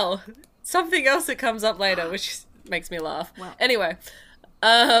 Well, something else that comes up later, which makes me laugh. Wow. Anyway,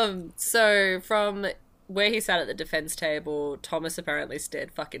 so from... where he sat at the defense table, Thomas apparently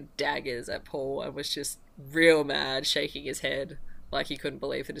stared fucking daggers at Paul and was just real mad, shaking his head like he couldn't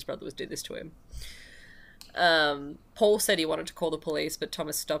believe that his brother was doing this to him. Paul said he wanted to call the police, but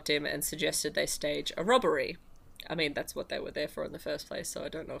Thomas stopped him and suggested they stage a robbery. I mean, that's what they were there for in the first place, so I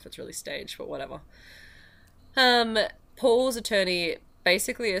don't know if it's really staged, but whatever. Paul's attorney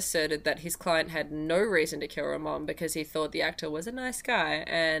basically asserted that his client had no reason to kill Ramon because he thought the actor was a nice guy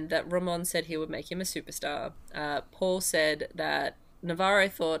and that Ramon said he would make him a superstar. Paul said that Navarro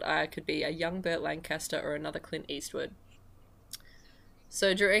thought I could be a young Burt Lancaster or another Clint Eastwood.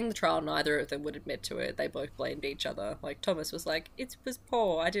 So during the trial, neither of them would admit to it. They both blamed each other. Like, Thomas was like, "It was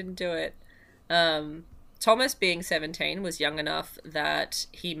Paul, I didn't do it." Thomas, being 17, was young enough that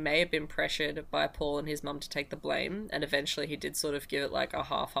he may have been pressured by Paul and his mum to take the blame, and eventually he did sort of give it like a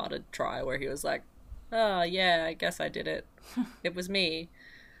half-hearted try where he was like, "Oh yeah, I guess I did it. It was me."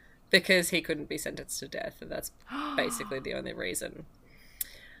 Because he couldn't be sentenced to death, and that's basically the only reason.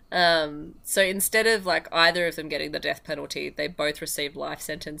 So instead of like either of them getting the death penalty, they both received life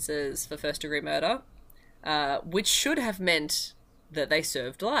sentences for first-degree murder, which should have meant that they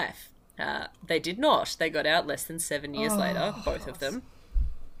served life. They did not. They got out less than 7 years later, both of them.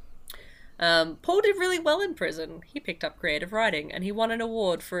 Paul did really well in prison. He picked up creative writing, and he won an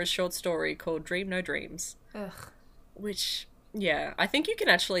award for a short story called Dream No Dreams. Ugh. Which, yeah, I think you can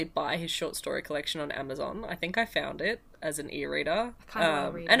actually buy his short story collection on Amazon. I think I found it as an e-reader.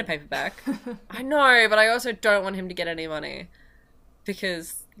 And a paperback. I know, but I also don't want him to get any money.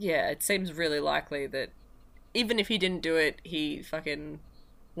 Because, yeah, it seems really likely that even if he didn't do it, he fucking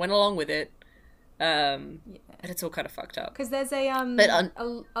went along with it. And it's all kind of fucked up. Because there's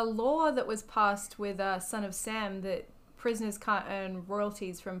a law that was passed with Son of Sam that prisoners can't earn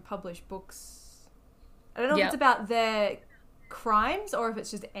royalties from published books. I don't know if it's about their crimes or if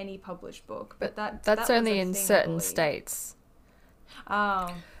it's just any published book, but that's only in certain states.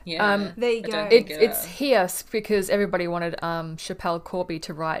 Oh. Yeah. There you go. It's here because everybody wanted Chappelle Corby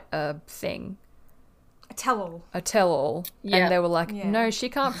to write a thing. A tell-all. Yeah. And they were like, no, she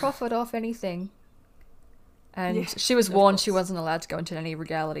can't profit off anything. And she was warned she wasn't allowed to go into any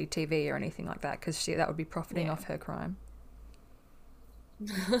reality TV or anything like that because that would be profiting off her crime.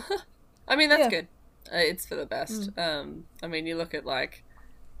 I mean, that's good. It's for the best. I mean, you look at, like,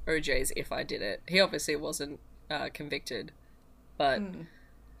 OJ's If I Did It. He obviously wasn't convicted, but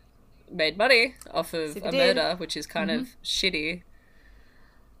made money off of a murder, which is kind of shitty.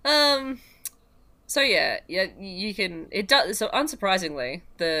 So yeah, you can. It does. So unsurprisingly,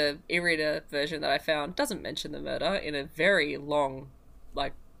 the e-reader version that I found doesn't mention the murder in a very long,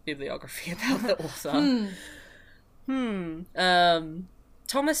 like, bibliography about the author.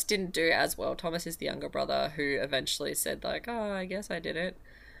 Thomas didn't do as well. Thomas is the younger brother who eventually said, like, oh, I guess I did it.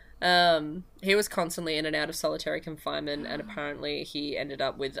 He was constantly in and out of solitary confinement, and apparently he ended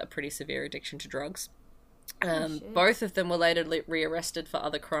up with a pretty severe addiction to drugs. Both of them were later rearrested for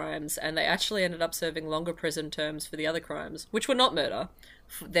other crimes, and they actually ended up serving longer prison terms for the other crimes, which were not murder,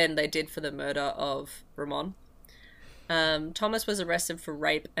 than they did for the murder of Ramon. Thomas was arrested for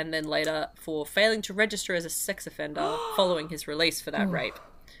rape and then later for failing to register as a sex offender following his release for that rape,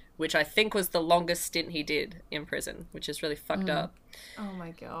 which I think was the longest stint he did in prison, which is really fucked up. Oh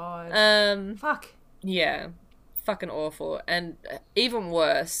my god. Fuck. Yeah. Fucking awful. And even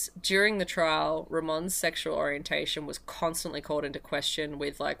worse, during the trial, Ramon's sexual orientation was constantly called into question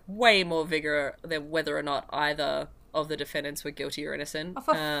with, like, way more vigor than whether or not either of the defendants were guilty or innocent. Oh,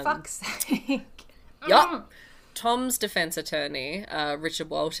 for fuck's sake. Yup. Tom's defense attorney,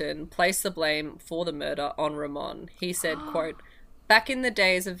 Richard Walton, placed the blame for the murder on Ramon. He said, quote, "Back in the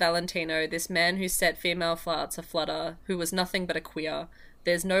days of Valentino, this man who set female hearts aflutter, who was nothing but a queer,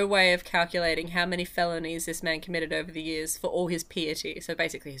 there's no way of calculating how many felonies this man committed over the years for all his piety." So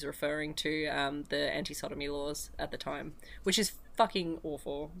basically he's referring to the anti-sodomy laws at the time, which is fucking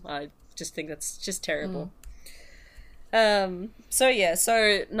awful. I just think that's just terrible. So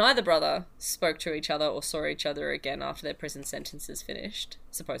neither brother spoke to each other or saw each other again after their prison sentences finished,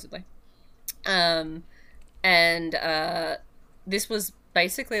 supposedly. This was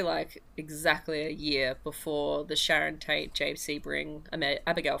basically, like, exactly a year before the Sharon Tate, James Sebring,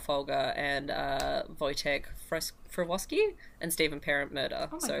 Abigail Folger, and Wojtek Frywowski and Stephen Parent murder.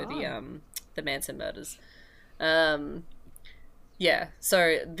 Oh my God. The Manson murders.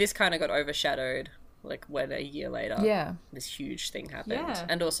 So this kind of got overshadowed, like, when a year later this huge thing happened.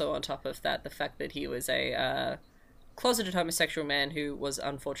 And also on top of that, the fact that he was a closeted homosexual man who was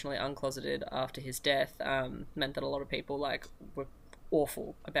unfortunately uncloseted after his death meant that a lot of people, like, were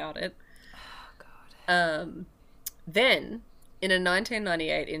awful about it. Oh, God. Then, in a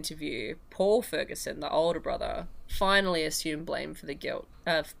 1998 interview, Paul Ferguson, the older brother, finally assumed blame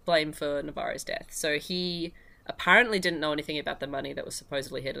for Navarro's death. So he apparently didn't know anything about the money that was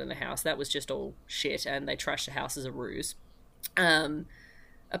supposedly hidden in the house. That was just all shit, and they trashed the house as a ruse.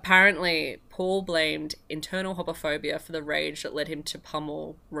 Apparently, Paul blamed internal homophobia for the rage that led him to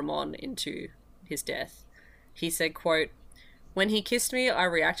pummel Ramon into his death. He said, quote, "When he kissed me, I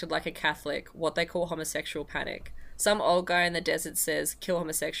reacted like a Catholic, what they call homosexual panic. Some old guy in the desert says, kill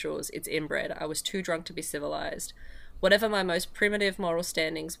homosexuals, it's inbred. I was too drunk to be civilized. Whatever my most primitive moral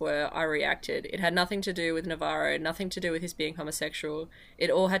standings were, I reacted. It had nothing to do with Navarro, nothing to do with his being homosexual.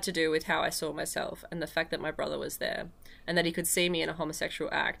 It all had to do with how I saw myself, and the fact that my brother was there, and that he could see me in a homosexual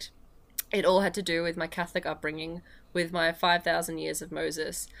act. It all had to do with my Catholic upbringing, with my 5,000 years of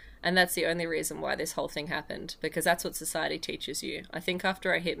Moses, and that's the only reason why this whole thing happened, because that's what society teaches you. I think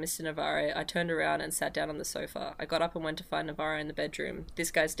after I hit Mr. Navarro, I turned around and sat down on the sofa. I got up and went to find Navarro in the bedroom.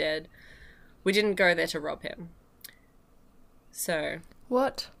 This guy's dead. We didn't go there to rob him." So...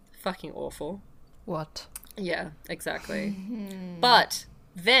 What? Fucking awful. What? Yeah, exactly. But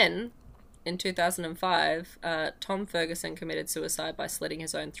then, in 2005, Tom Ferguson committed suicide by slitting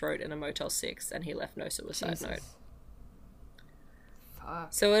his own throat in a Motel 6, and he left no suicide note.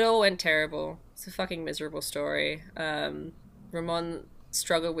 So it all went terrible. It's a fucking miserable story. Ramon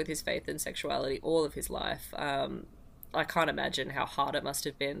struggled with his faith and sexuality all of his life. I can't imagine how hard it must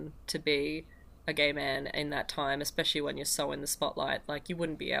have been to be a gay man in that time, especially when you're so in the spotlight. Like, you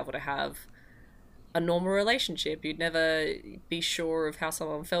wouldn't be able to have a normal relationship. You'd never be sure of how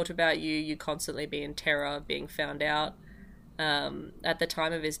someone felt about you. You'd constantly be in terror, being found out. At the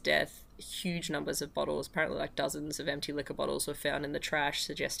time of his death, huge numbers of bottles, apparently like dozens of empty liquor bottles, were found in the trash,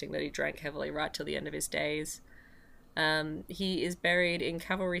 suggesting that he drank heavily right till the end of his days. He is buried in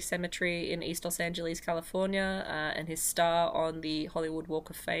Cavalry Cemetery in East Los Angeles, California, and his star on the Hollywood Walk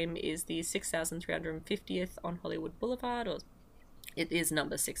of Fame is the 6,350th on Hollywood Boulevard, or it is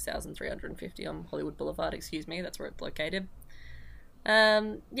number 6,350 on Hollywood Boulevard, excuse me, that's where it's located.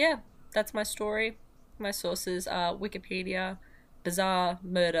 Yeah, that's my story. My sources are Wikipedia, Bizarre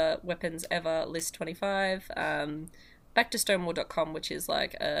Murder Weapons Ever List 25, backtostonewall.com, which is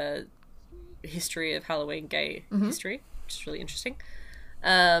like a history of Halloween gay history, which is really interesting.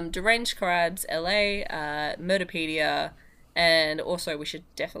 Deranged Crabs LA, Murderpedia, and also we should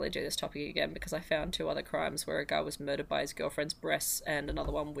definitely do this topic again because I found 2 other crimes where a guy was murdered by his girlfriend's breasts and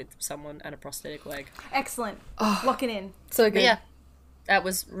another one with someone and a prosthetic leg. Excellent. Lock it in. So good. Yeah. That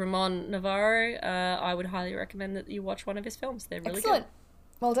was Ramon Navarro. I would highly recommend that you watch one of his films. They're really Excellent. good.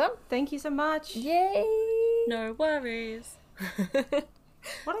 Well done. Thank you so much. Yay. No worries.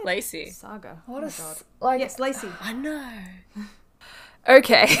 What a Lacey. saga. What oh a my god. like. Yes, Lacey. I know.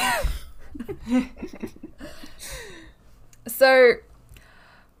 Okay. So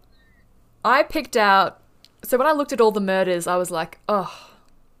I picked out. So when I looked at all the murders, I was like, oh,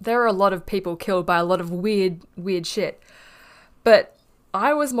 there are a lot of people killed by a lot of weird shit. But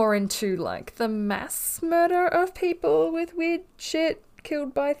I was more into like the mass murder of people with weird shit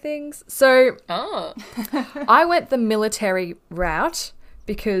killed by things. So I went the military route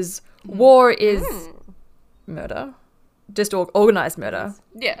because war is murder, just organized murder.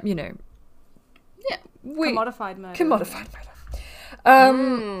 Yeah. You know. Yeah. Commodified murder. Commodified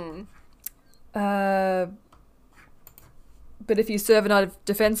murder. But if you serve in our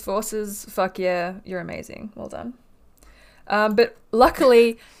defense forces, fuck yeah, you're amazing. Well done. But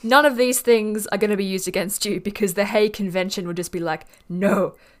luckily, none of these things are going to be used against you because the Hague Convention would just be like,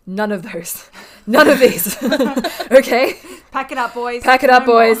 no, none of those. None of these. Okay? Pack it up, boys. Pack it up,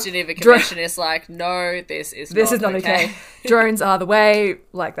 boys. Geneva Convention is like, no, this is not okay. Drones are the way.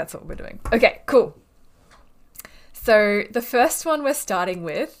 Like, that's what we're doing. Okay, cool. So the first one we're starting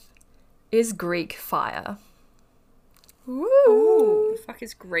with is Greek fire. Woo! What the fuck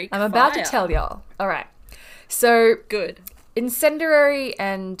is Greek fire? I'm about to tell y'all. All right. So good. Incendiary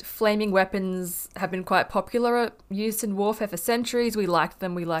and flaming weapons have been quite popular, used in warfare for centuries. We liked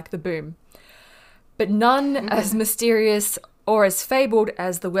them. We like the boom. But none as mysterious or as fabled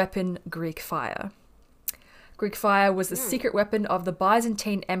as the weapon Greek fire. Greek fire was the secret weapon of the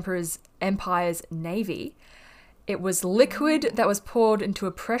Byzantine Empire's navy. It was liquid that was poured into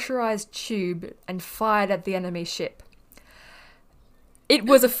a pressurized tube and fired at the enemy ship. It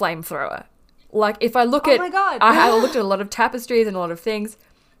was a flamethrower. Like, if I look at... Oh my god. I looked at a lot of tapestries and a lot of things.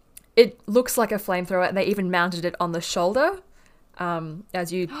 It looks like a flamethrower, and they even mounted it on the shoulder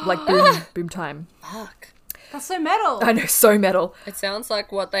as you, like, boom time. Fuck. That's so metal. I know, so metal. It sounds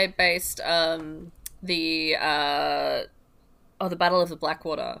like what they based the Battle of the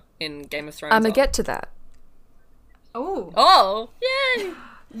Blackwater in Game of Thrones I'm going on. to get to that. Oh, yay!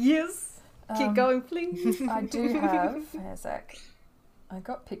 Yes. Keep going, please. I do have... Hang on a sec. I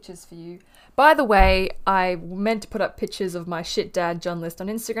got pictures for you. By the way, I meant to put up pictures of my shit dad John list on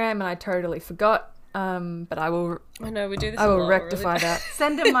Instagram, and I totally forgot. But I will. I know we do this. I will rectify that.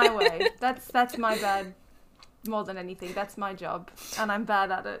 Send him my way. That's my bad. More than anything, that's my job, and I'm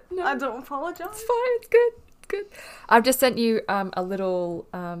bad at it. No, I don't apologize. It's fine. It's good. It's good. I've just sent you a little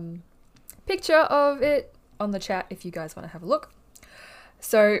picture of it on the chat if you guys want to have a look.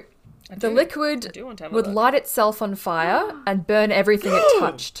 So the liquid would light itself on fire and burn everything it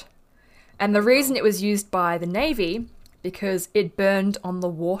touched. And the reason it was used by the Navy, because it burned on the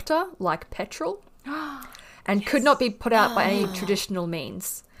water like petrol and could not be put out by any traditional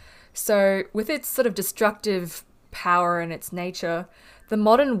means. So with its sort of destructive power and its nature, the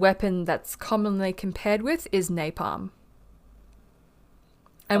modern weapon that's commonly compared with is napalm.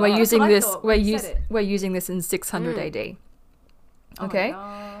 And we're using this in 600 AD. Okay?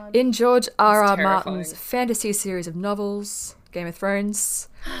 In George R.R. Martin's fantasy series of novels, Game of Thrones,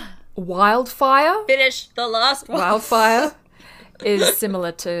 wildfire. Finish the last one. Wildfire is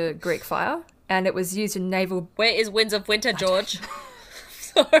similar to Greek fire, and it was used in naval... Where is Winds of Winter, George?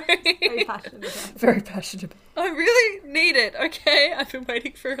 Sorry. Very passionate. Very passionate. I really need it, okay? I've been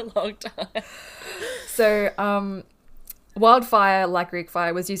waiting for a long time. So, wildfire, like Greek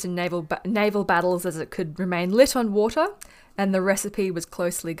fire, was used in naval battles as it could remain lit on water, and the recipe was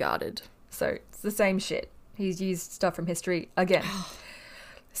closely guarded. So, it's the same shit. He's used stuff from history again.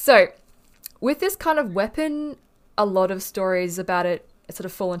 So, with this kind of weapon, a lot of stories about it sort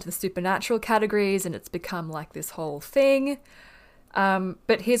of fall into the supernatural categories, and it's become like this whole thing.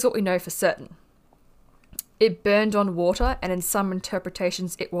 But here's what we know for certain. It burned on water, and in some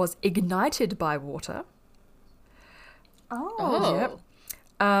interpretations, it was ignited by water. Oh. Yep.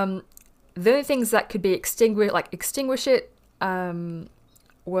 The only things that could be extinguish it,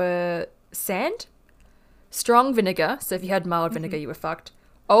 were sand, strong vinegar. So if you had mild vinegar, you were fucked.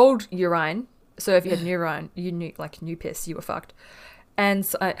 Old urine. So if you had new piss, you were fucked. And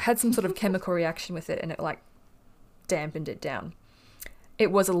so it had some sort of chemical reaction with it, and it like dampened it down.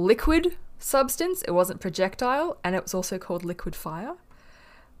 It was a liquid substance. It wasn't projectile, and it was also called liquid fire.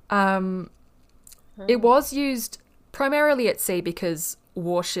 It was used primarily at sea because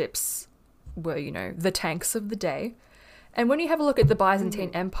warships were, the tanks of the day. And when you have a look at the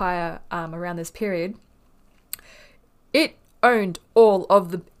Byzantine Empire around this period, it owned all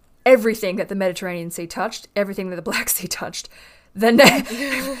of everything that the Mediterranean Sea touched, everything that the Black Sea touched. Then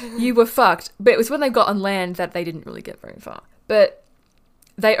you were fucked. But it was when they got on land that they didn't really get very far. But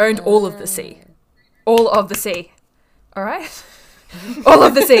they owned all of the sea. All of the sea. All right? All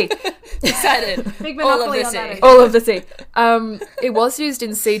of the sea. Excited. Big All of monopoly the on that. sea. All of the sea. It was used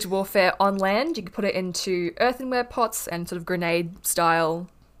in siege warfare on land. You could put it into earthenware pots and sort of grenade style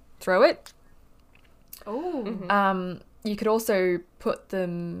throw it. Oh. You could also put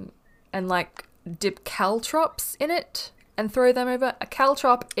them and like dip caltrops in it and throw them over. A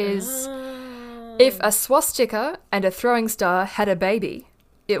caltrop is if a swastika and a throwing star had a baby,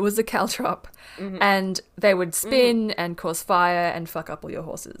 it was a caltrop. And they would spin and cause fire and fuck up all your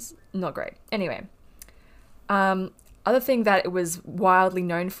horses. Not great. Anyway, other thing that it was wildly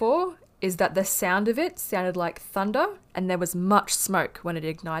known for is that the sound of it sounded like thunder, and there was much smoke when it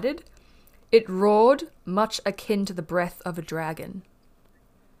ignited. It roared, much akin to the breath of a dragon.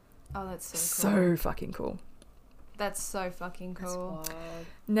 Oh, that's so cool. So fucking cool. That's so fucking cool.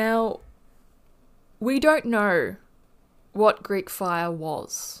 Now, we don't know what Greek fire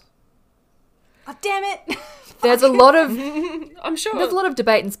was. Oh, damn it! There's a lot of I'm sure. there's a lot of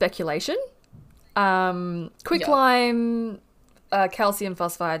debate and speculation. Quicklime, calcium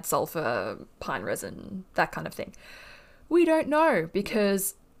phosphide, sulfur, pine resin, that kind of thing. We don't know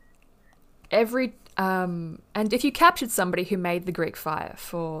because and if you captured somebody who made the Greek fire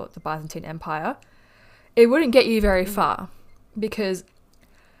for the Byzantine Empire, it wouldn't get you very far because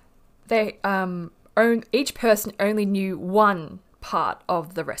they each person only knew one part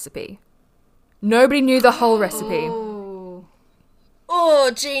of the recipe. Nobody knew the whole recipe.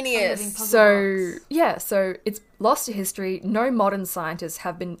 Oh, genius. So it's lost to history. No modern scientists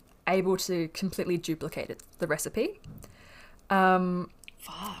have been able to completely duplicate the recipe.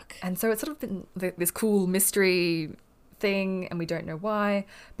 Fuck. And so it's sort of been this cool mystery thing, and we don't know why.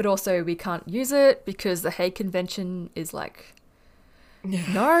 But also we can't use it because the Hague Convention is like,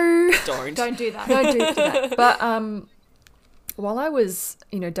 no. Don't do that. Don't do that. But while I was,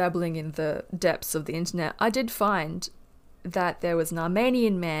 dabbling in the depths of the internet, I did find that there was an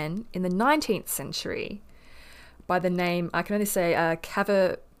Armenian man in the 19th century by the name, I can only say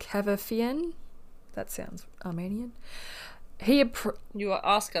Cavafian. That sounds Armenian. You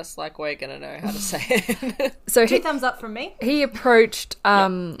ask us like we're going to know how to say it. So 2 thumbs up from me. He approached...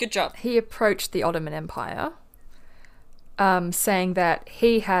 good job. He approached the Ottoman Empire, saying that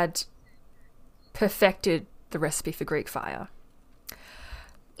he had perfected the recipe for Greek fire.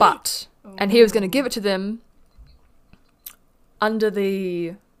 But, and he was going to give it to them under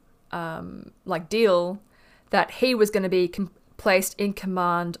the deal that he was going to be placed in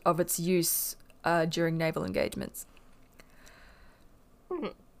command of its use during naval engagements.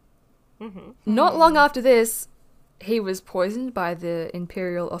 Not long after this, he was poisoned by the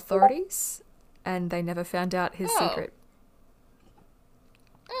imperial authorities, and they never found out his secret.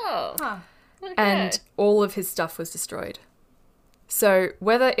 Oh. Huh. Okay. And all of his stuff was destroyed. So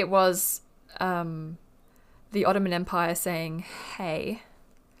whether it was the Ottoman Empire saying, hey,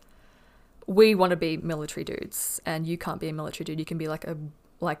 we want to be military dudes and you can't be a military dude, you can be like a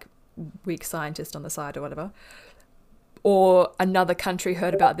weak scientist on the side or whatever, or another country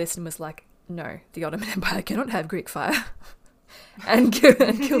heard about this and was like, no, the Ottoman Empire cannot have Greek fire and kill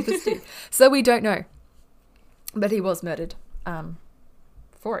this dude. So we don't know. But he was murdered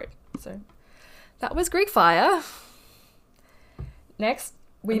for it. So that was Greek fire. Next,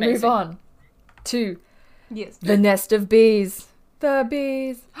 we Amazing. move on to Yes. the nest of bees. The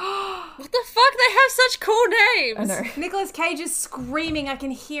bees. What the fuck? They have such cool names. I know. Nicolas Cage is screaming. I can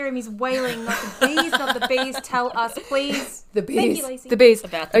hear him. He's wailing. Not the bees, not the bees. Tell us, please. The bees. Thank you, Lacey. The bees.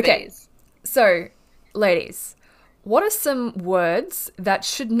 About the bees. So, ladies, what are some words that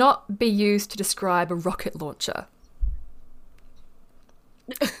should not be used to describe a rocket launcher?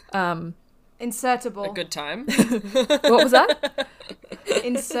 Insertable. A good time. What was that?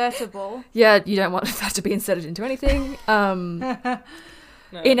 Insertable. Yeah, you don't want that to be inserted into anything.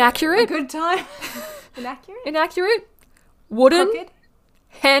 No. A Inaccurate. good time. Inaccurate. Inaccurate. Wooden. Crooked.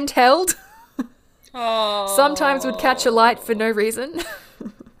 Handheld. Oh. Sometimes would catch a light for no reason.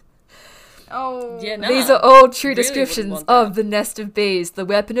 Oh. Yeah, no. These are all true Really descriptions wouldn't want of the nest of bees, the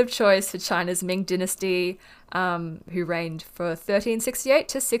weapon of choice for China's Ming dynasty, who reigned for 1368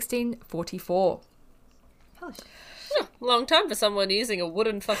 to 1644. Holy shit. Long time for someone using a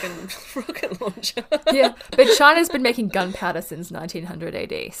wooden fucking rocket launcher. Yeah, but China's been making gunpowder since 1900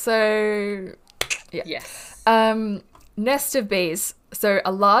 AD. So, yeah. Yes. Nest of bees. So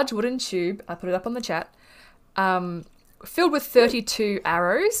a large wooden tube, I put it up on the chat, filled with 32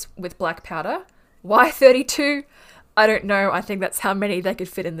 arrows with black powder. Why 32? I don't know. I think that's how many they could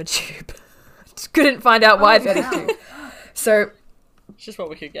fit in the tube. Just couldn't find out why 32. So, It's just what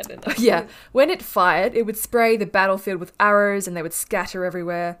we could get in there. yeah, when it fired, it would spray the battlefield with arrows and they would scatter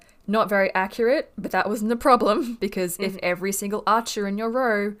everywhere. Not very accurate, but that wasn't the problem, because if every single archer in your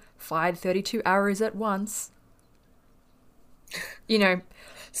row fired 32 arrows at once, you know,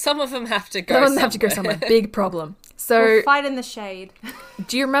 Some of them have to go some of them somewhere. have to go somewhere. Big problem. So, We'll fight in the shade.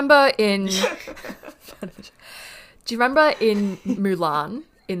 do you remember in... do you remember in Mulan,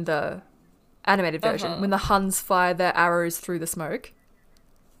 in the animated version, when the Huns fire their arrows through the smoke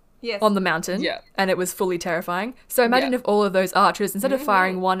Yes. on the mountain? Yeah. And it was fully terrifying. So imagine Yeah. if all of those archers, instead of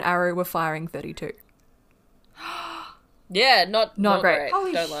firing one arrow, were firing 32. Yeah, not great.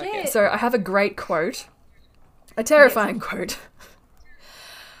 Holy Don't like shit. it. So I have a great quote. A terrifying quote.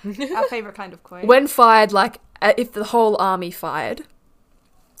 Our favourite kind of quote. When fired, like, if the whole army fired,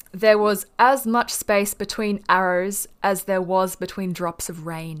 there was as much space between arrows as there was between drops of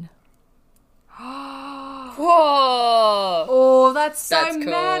rain. Whoa! Oh, that's so That's cool.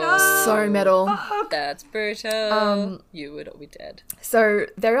 meta. So metal. That's brutal. You would all be dead. So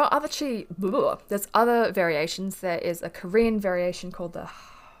there are there's other variations. There is a Korean variation called the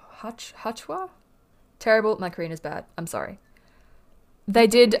Hachwa. Terrible. My Korean is bad. I'm sorry. They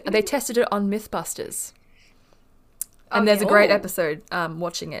tested it on Mythbusters. And there's a great episode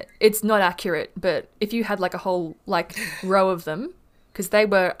watching it. It's not accurate, but if you had like a whole like row of them, because they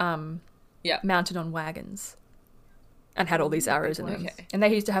were mounted on wagons and had all these arrows in them. Okay. And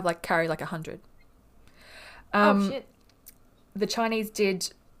they used to have carry 100. Oh, shit. The Chinese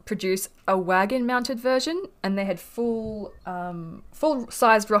did produce a wagon mounted version, and they had full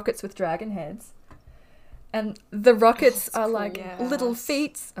sized rockets with dragon heads. And the rockets are like little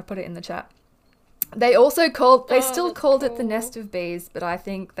feet. I put it in the chat. They also still called it the nest of bees, but I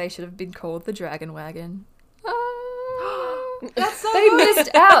think they should have been called the dragon wagon. That's so They good.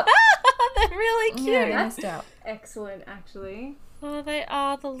 missed out. They're really cute. Yeah, they missed out. Excellent, actually. Oh, they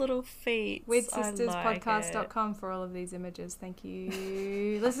are the little feet. WeirdSistersPodcast.com for all of these images. Thank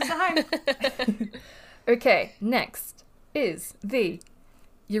you. Listeners at home. Okay, next is the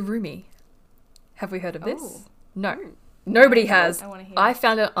Yurumi. Have we heard of this? Oh. No. Nobody has. I wanna hear. I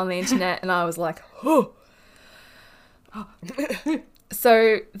found it on the internet and I was like, oh.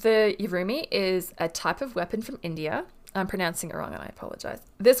 So the Yurumi is a type of weapon from India. I'm pronouncing it wrong and I apologize.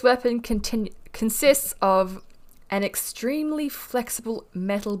 This weapon consists of an extremely flexible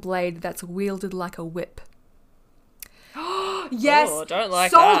metal blade that's wielded like a whip. Yes. Oh, don't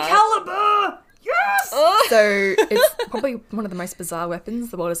like Soul that. Calibur. Yes. So it's probably one of the most bizarre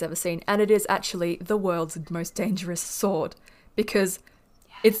weapons the world has ever seen, and it is actually the world's most dangerous sword because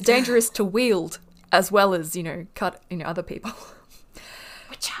it's dangerous to wield as well as, cut, other people.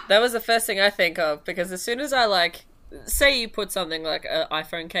 That was the first thing I think of, because as soon as I say you put something like an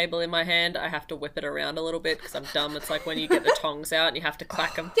iPhone cable in my hand, I have to whip it around a little bit because I'm dumb. It's like when you get the tongs out and you have to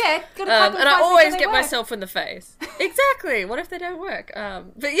clack them. Yeah. Gotta clap them And I twice always until they get work. myself in the face. Exactly. What if they don't work?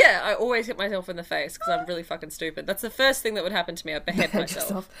 But yeah, I always hit myself in the face because I'm really fucking stupid. That's the first thing that would happen to me. I'd behead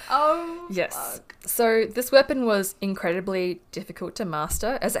myself. Oh. Yes. Fuck. So this weapon was incredibly difficult to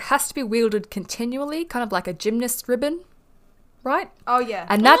master as it has to be wielded continually, kind of like a gymnast ribbon, right? Oh yeah.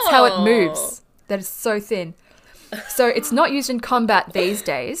 And that's how it Oh. moves. That is so thin. So it's not used in combat these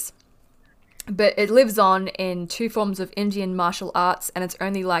days. But it lives on in 2 forms of Indian martial arts, and it's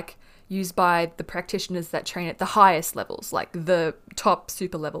only like used by the practitioners that train at the highest levels, like the top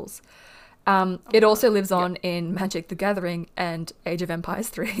super levels. It also lives on in Magic the Gathering and Age of Empires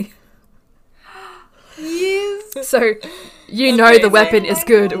 3. Yes. So you know the weapon is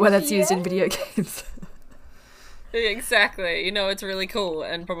good when it's used in video games. Exactly. You know it's really cool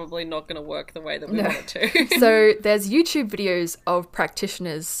and probably not going to work the way that we want it to. So there's YouTube videos of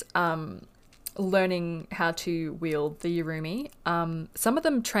practitioners learning how to wield the Yurumi. Some of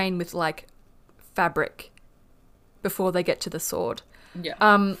them train with like fabric before they get to the sword. Yeah.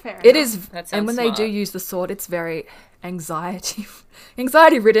 It is, and when smart. they do use the sword, it's very anxiety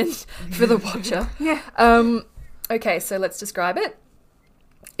ridden for the watcher. Yeah. Okay, so let's describe it.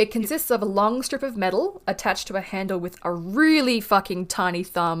 It consists of a long strip of metal attached to a handle with a really fucking tiny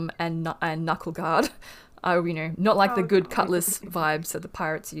thumb and knuckle guard. Not like the good cutlass vibes that the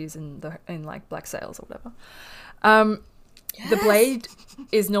pirates use in like Black Sails or whatever. The blade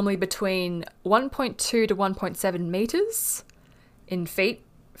is normally between 1.2 to 1.7 meters in feet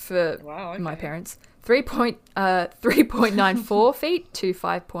for my parents. 3.94 feet to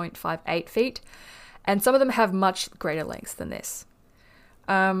 5.58 feet, and some of them have much greater lengths than this.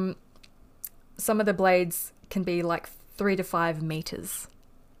 Some of the blades can be like 3 to 5 meters.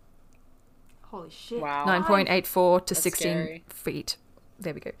 Holy shit. Wow. 9.84 to That's 16 scary. feet.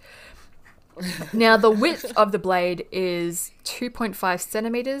 There we go. Now, the width of the blade is 2.5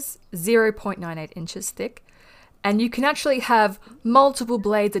 centimeters, 0.98 inches thick. And you can actually have multiple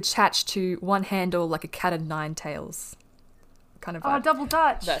blades attached to one handle like a cat of 9 tails. Kind of vibe. Double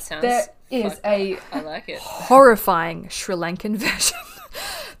Dutch. That sounds There is a I like it. horrifying Sri Lankan version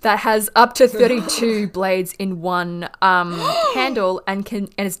that has up to 32 blades in one handle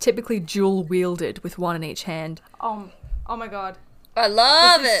and is typically dual wielded with one in each hand. Oh my god. I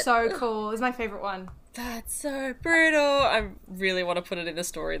love This it. is so cool. It's my favorite one. That's so brutal. I really want to put it in the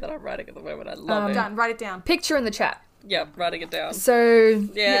story that I'm writing at the moment. I love it. Done. Write it down. Picture in the chat. Yeah, writing it down. So,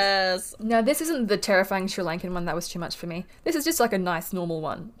 Yes. no, this isn't the terrifying Sri Lankan one. That was too much for me. This is just like a nice normal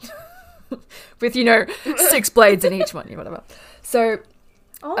one. With, 6 blades in each one, whatever. So,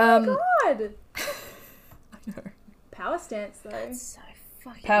 Oh my god. I know. Power stance though. So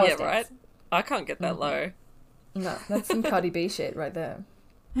fucking Power yeah, stance. right? I can't get that low. No, that's some Cardi B shit right there.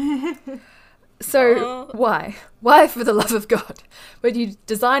 So, why? Why, for the love of God, would you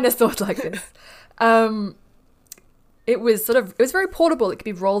design a sword like this? It was very portable. It could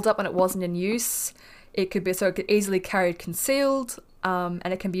be rolled up when it wasn't in use. It could easily carried concealed, and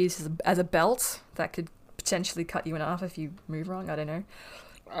it can be used as a belt that could potentially cut you in half if you move wrong. I don't know.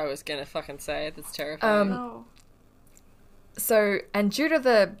 I was gonna fucking say it. That's terrifying. So, and due to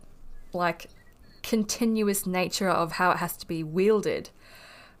the, continuous nature of how it has to be wielded,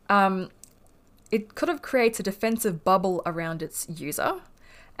 it kind of creates a defensive bubble around its user,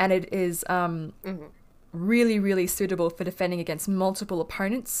 and it is really, really suitable for defending against multiple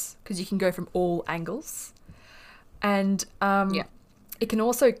opponents because you can go from all angles. And it can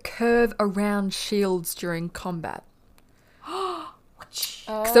also curve around shields during combat.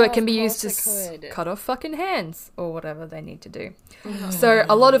 So it can be used to cut off fucking hands or whatever they need to do. So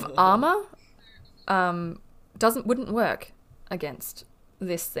a lot of armor wouldn't work against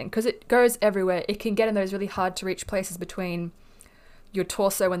this thing because it goes everywhere. It can get in those really hard to reach places between your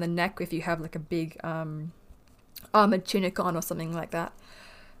torso and the neck if you have like a big armored tunic on or something like that.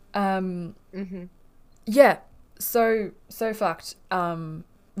 Yeah, so fucked.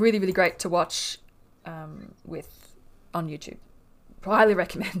 Really, really great to watch on YouTube. Highly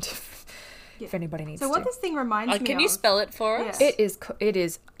recommend if anybody needs to. So what this thing reminds me of... Can you spell it for us? It is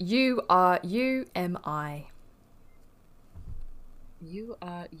URUMI.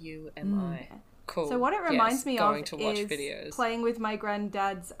 URUMI. Cool. So what it reminds me of to watch is videos. playing with my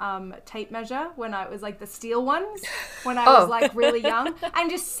granddad's tape measure when I was the steel ones, when I was really young, and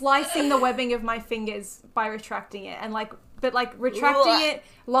just slicing the webbing of my fingers by retracting it and retracting it,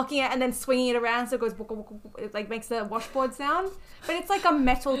 locking it, and then swinging it around so it goes, it makes the washboard sound. But it's like a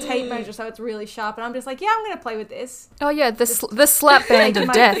metal tape measure, so it's really sharp. And I'm just I'm going to play with this. Oh yeah, the slap band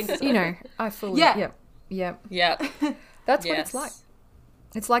of death. I fully. Yeah. Yeah. That's what it's like.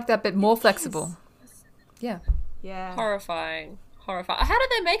 It's like that, but more flexible. Yeah. Yeah. Horrifying. How do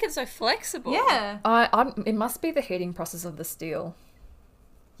they make it so flexible? Yeah. It must be the heating process of the steel.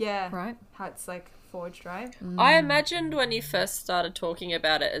 Yeah. Right? How it's forged, right? I imagined when you first started talking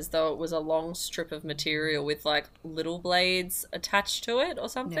about it as though it was a long strip of material with little blades attached to it or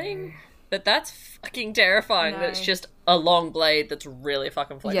something. No. But that's fucking terrifying that it's just a long blade that's really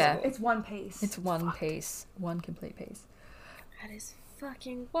fucking flexible. Yeah. It's one piece. It's one piece. One complete piece. That is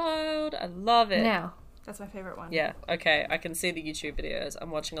fucking wild. I love it. Now, That's my favorite one. Yeah, okay, I can see the YouTube videos. I'm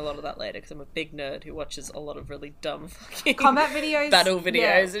watching a lot of that later because I'm a big nerd who watches a lot of really dumb fucking Combat videos. battle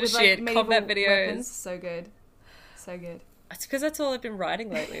videos and with, shit. like, Combat medieval videos. weapons. So good. So good. It's because that's all I've been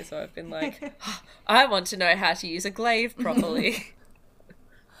writing lately, so I've been like, I want to know how to use a glaive properly.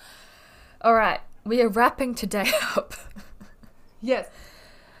 all right, we are wrapping today up. Yes.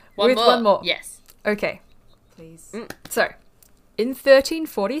 With one more. Yes. Okay, Please. so in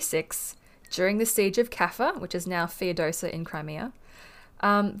 1346, during the siege of Kaffa, which is now Feodosia in Crimea,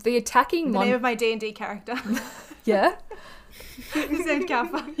 the attacking The name of my D&D character. yeah, His name's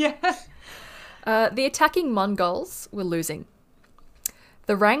Kappa. Yeah. the attacking Mongols were losing.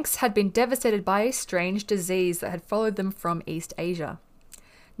 The ranks had been devastated by a strange disease that had followed them from East Asia.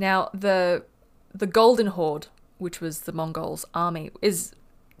 Now, the Golden Horde, which was the Mongols' army, is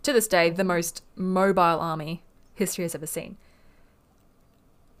to this day the most mobile army history has ever seen.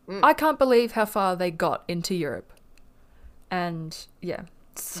 I can't believe how far they got into Europe. And yeah,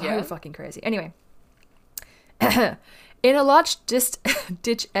 so fucking crazy. Anyway, in a large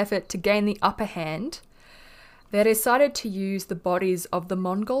ditch effort to gain the upper hand, they decided to use the bodies of the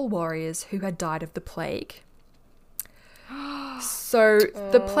Mongol warriors who had died of the plague. So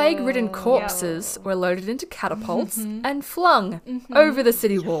the plague-ridden corpses were loaded into catapults and flung over the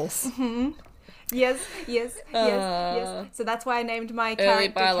city walls. Yes. So that's why I named my Early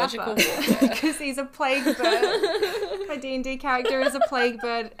character biological Kappa. warfare. Because he's a plague bird. My D&D character is a plague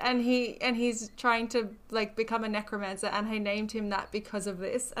bird, and he's trying to like become a necromancer, and I named him that because of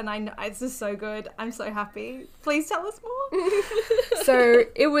this. And I know this is so good. I'm so happy. Please tell us more. So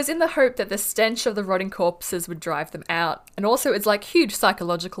it was in the hope that the stench of the rotting corpses would drive them out, and also it's like huge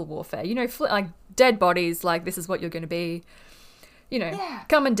psychological warfare. You know, like dead bodies. Like this is what you're going to be. You know,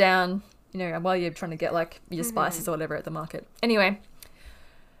 coming down. You know, while you're trying to get, like, your spices or whatever at the market. Anyway,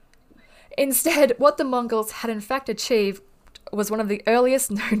 instead, what the Mongols had in fact achieved was one of the earliest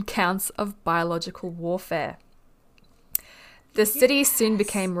known counts of biological warfare. The city soon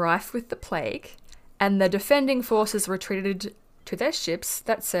became rife with the plague, and the defending forces retreated to their ships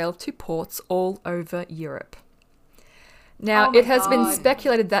that sailed to ports all over Europe. Now, it has been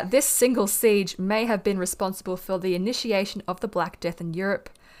speculated that this single siege may have been responsible for the initiation of the Black Death in Europe,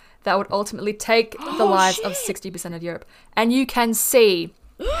 that would ultimately take the lives of 60% of Europe. And you can see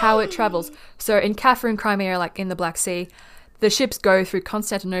how it travels. So in Kaffa and Crimea, like in the Black Sea, the ships go through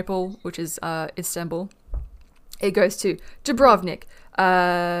Constantinople, which is Istanbul. It goes to Dubrovnik,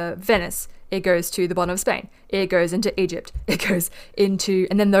 Venice. It goes to the bottom of Spain. It goes into Egypt. It goes into...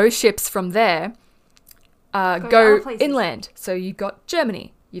 And then those ships from there go inland. So you've got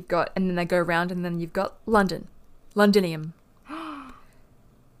Germany. You've got... And then they go around, and then you've got London. Londinium.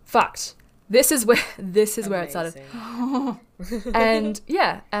 Fucked. This is where it started. And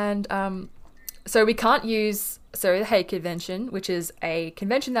so we can't use the Hague Convention, which is a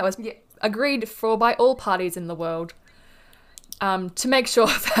convention that was agreed for by all parties in the world, to make sure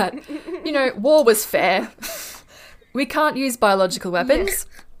that war was fair. We can't use biological weapons.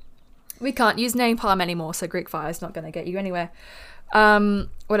 We can't use napalm anymore, so Greek fire is not going to get you anywhere.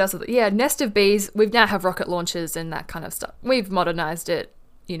 What else? Nest of Bees. We now have rocket launchers and that kind of stuff. We've modernized it.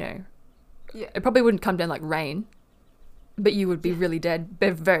 It probably wouldn't come down like rain, but you would be really dead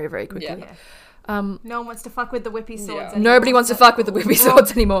very, very quickly. No one wants to fuck with the whippy swords anymore. Nobody wants to fuck with the whippy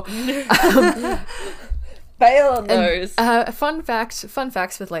swords anymore. Bail on those. Fun facts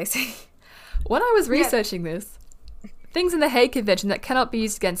with Lacey. When I was researching this, things in the Hague Convention that cannot be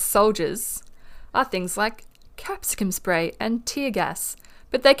used against soldiers are things like capsicum spray and tear gas,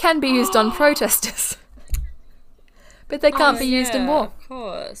 but they can be used on protesters. But they can't be used in war. Of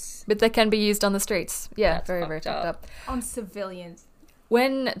course. But they can be used on the streets. Yeah, That's very, very fucked up. On civilians.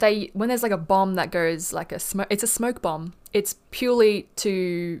 When there's like a bomb that goes like it's a smoke bomb. It's purely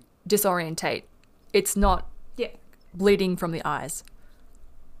to disorientate. It's not bleeding from the eyes.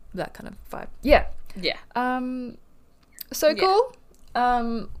 That kind of vibe. Yeah. Yeah. Cool.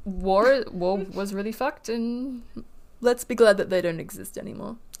 War was really fucked, and let's be glad that they don't exist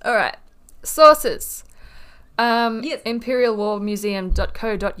anymore. All right. Sources.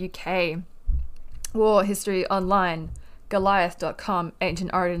 imperialwarmuseum.co.uk, War History Online, Goliath.com,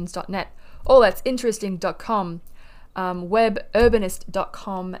 AncientOrigins.net, allthat'sinteresting.com,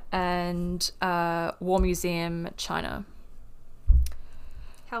 WebUrbanist.com, and War Museum China.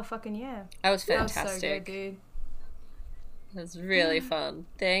 Hell fucking yeah. That was fantastic. That was so good, dude. It was really fun.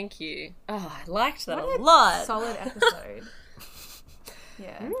 Thank you. Oh, I liked that What a lot. Solid episode.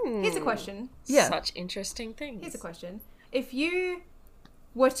 Yeah. Here's a question. Yeah. Such interesting things. If you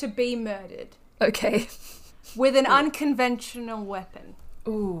were to be murdered, Okay. with an unconventional weapon.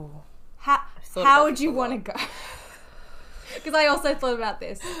 Ooh. How would you want to go? Because I also thought about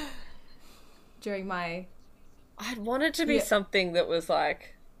this during my... I'd want it to be something that was,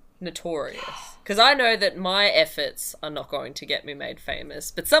 like, notorious. Because I know that my efforts are not going to get me made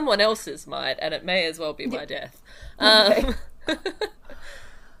famous, but someone else's might, and it may as well be my death.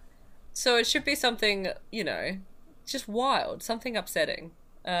 So it should be something, you know, just wild, something upsetting.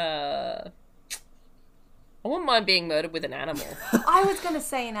 I wouldn't mind being murdered with an animal. I was going to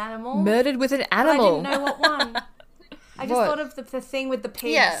say an animal. Murdered with an animal? I didn't know what one. I just thought of the thing with the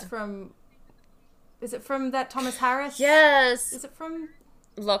pigs from... Is it from that Thomas Harris? Yes. Is it from...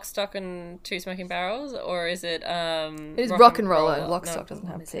 Lock, Stock and Two Smoking Barrels? Or is it... It is Rock and Roller. Lock, Stock doesn't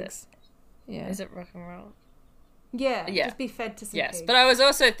have pigs. Yeah. Is it Rock and Roll? Yeah. Just be fed to some pigs. But I was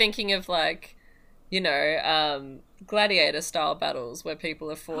also thinking of, like, you know, gladiator-style battles where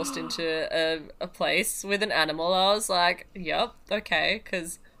people are forced into a place with an animal. I was like, yep, okay,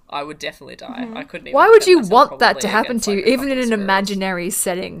 because I would definitely die. I couldn't even... Why would you want that to happen to you, even in an imaginary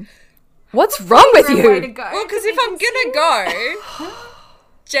setting? What's wrong with you? Well, because if I'm gonna go...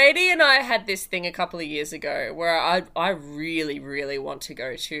 JD and I had this thing a couple of years ago where I really, really want to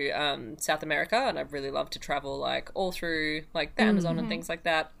go to South America, and I'd really love to travel, like, all through, like, the Amazon and things like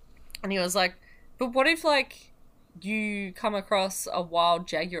that. And he was like, but what if, like, you come across a wild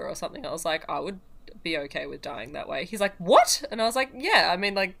jaguar or something? I was like, I would be okay with dying that way. He's like, what? And I was like, yeah, I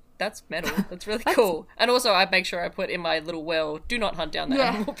mean, like, that's metal. That's really cool. And also, I make sure I put in my little will, do not hunt down the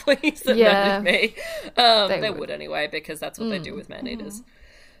animal, please, that murdered me. They would anyway, because that's what they do with man-eaters.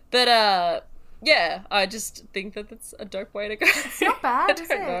 But, yeah, I just think that that's a dope way to go. It's not bad, I don't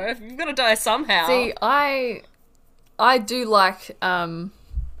know. If you've got to die somehow. See, I do like...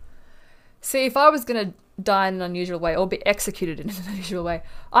 See, if I was going to die in an unusual way or be executed in an unusual way,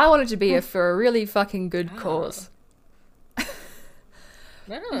 I want it to be for a really fucking good cause.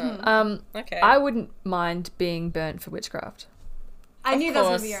 Okay. I wouldn't mind being burnt for witchcraft. I knew that was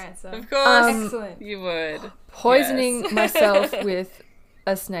going to be your answer. Of course. Excellent. You would. Poisoning myself with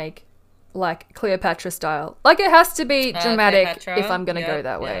a snake, like Cleopatra style. Like, it has to be dramatic Cleopatra. if I'm going to go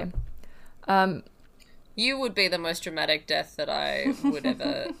that way. You would be the most dramatic death that I would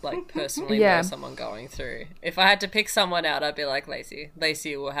ever, like, personally know someone going through. If I had to pick someone out, I'd be like Lacey.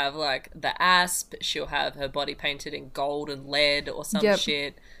 Lacey will have, like, the asp. She'll have her body painted in gold and lead or some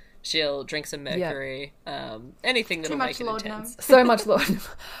shit. She'll drink some mercury. Anything that'll make it intense. So much laudanum.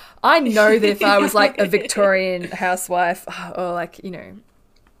 I know that if I was, like, a Victorian housewife, or, like, you know,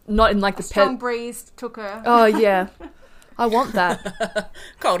 not in, like, the strong breeze took her. Oh, yeah. I want that.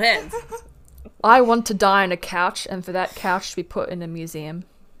 Cold hands. I want to die on a couch, and for that couch to be put in a museum.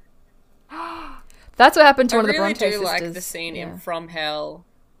 That's what happened to one of the Bronte sisters. I really do like the scene in From Hell.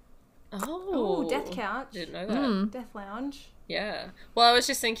 Oh, Death Couch. Didn't know that. Death Lounge. Yeah. Well, I was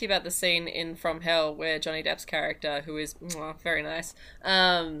just thinking about the scene in From Hell where Johnny Depp's character, who is very nice,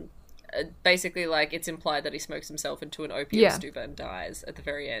 basically, like, it's implied that he smokes himself into an opium stupor and dies at the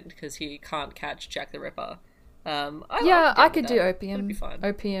very end because he can't catch Jack the Ripper. I could do opium. That'd be fun.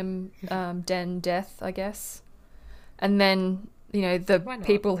 Opium den death, I guess. And then, you know, the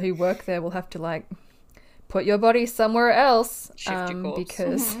people who work there will have to, like, put your body somewhere else. Shift your corpse.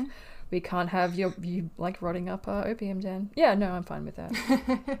 Because we can't have you, like, rotting up our opium den. Yeah, no, I'm fine with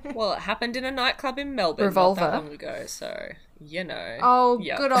that. Well, it happened in a nightclub in Melbourne Revolver. not that long ago, so, you know. Oh,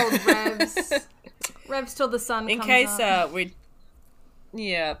 good old Revs. Revs till the sun comes up.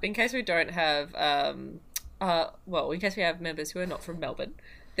 In case we don't have... in case we have members who are not from Melbourne,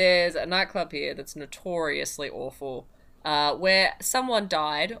 there's a nightclub here that's notoriously awful, where someone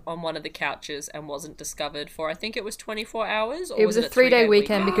died on one of the couches and wasn't discovered for, I think it was 24 hours? Or it was a 3-day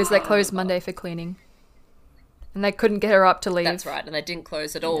weekend because they closed Monday for cleaning. And they couldn't get her up to leave. That's right, and they didn't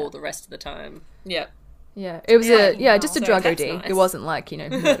close at all the rest of the time. Yep. Yeah, it was just a drug OD. Nice. It wasn't like, you know,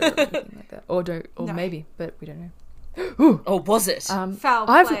 murder or anything like that. Or maybe, but we don't know. Ooh. Or was it? Foul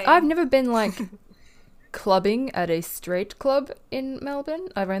play. I've never been, like... clubbing at a straight club in Melbourne.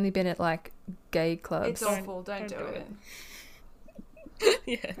 I've only been at, like, gay clubs. It's awful. Don't do it.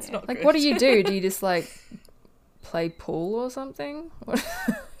 Yeah, it's not like, good. what do? You just, like, play pool or something?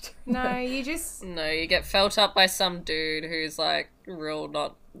 No, you just... No, you get felt up by some dude who's, like, real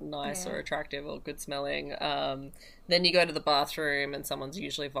not nice or attractive or good smelling. Then you go to the bathroom and someone's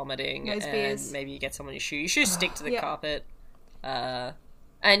usually vomiting. Maybe you get someone your shoe. Your shoes stick to the carpet.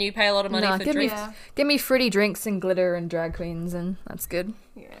 And you pay a lot of money for drinks. Give me fruity drinks and glitter and drag queens, and that's good.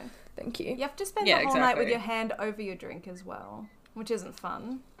 Yeah. Thank you. You have to spend the whole night with your hand over your drink as well, which isn't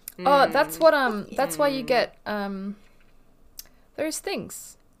fun. Oh, that's what that's why you get those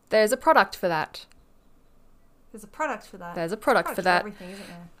things. There's a product for that. There's a product for that. There's a product for that. Everything, isn't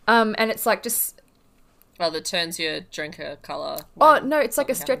there? And it's like just... Well, that turns your drink a colour. Oh, no, it's like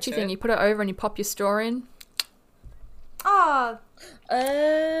a stretchy thing. You put it over and you pop your straw in. Oh.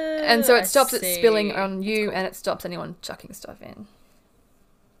 And so it stops it spilling on you and it stops anyone chucking stuff in.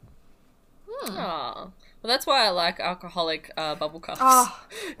 Oh. Well, that's why I like alcoholic bubble cups.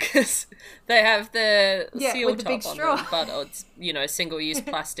 Because they have the seal with the top big on straw. them, but it's, you know, single-use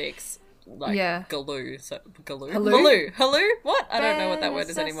plastics. Like galoo. So, galoo? Haloo? Haloo? What? I don't know what that word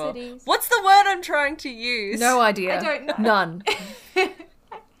is anymore. Necessities. What's the word I'm trying to use? No idea. I don't know. None.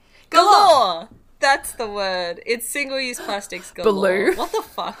 Galore! That's the word. It's single-use plastics galore. Baloo. What the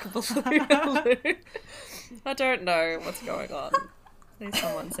fuck? Baloo. I don't know what's going on. Please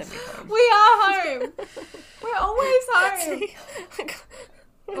someone send me home. We are home. We're always home.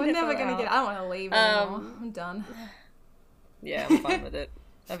 We're never going to get... I don't want to leave anymore. I'm done. Yeah, I'm fine with it.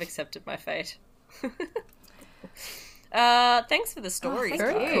 I've accepted my fate. Thanks for the stories,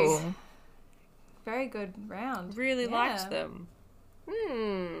 thank guys. you. Cool. Very good round. Really liked them.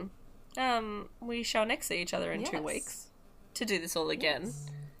 We shall next see each other in 2 weeks to do this all again.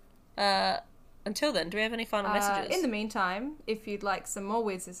 Until then, do we have any final messages? In the meantime, if you'd like some more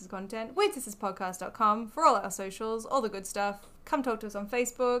Weird Sisters content, weirdsisтерspodcast.com for all our socials, all the good stuff. Come talk to us on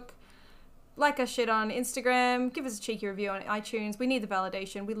Facebook. Like us shit on Instagram. Give us a cheeky review on iTunes. We need the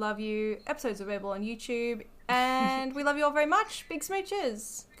validation. We love you. Episodes available on YouTube. And we love you all very much. Big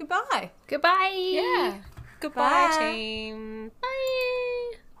smooches. Goodbye. Goodbye. Yeah. Goodbye, Bye. team.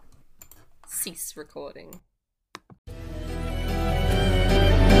 Bye. Cease recording.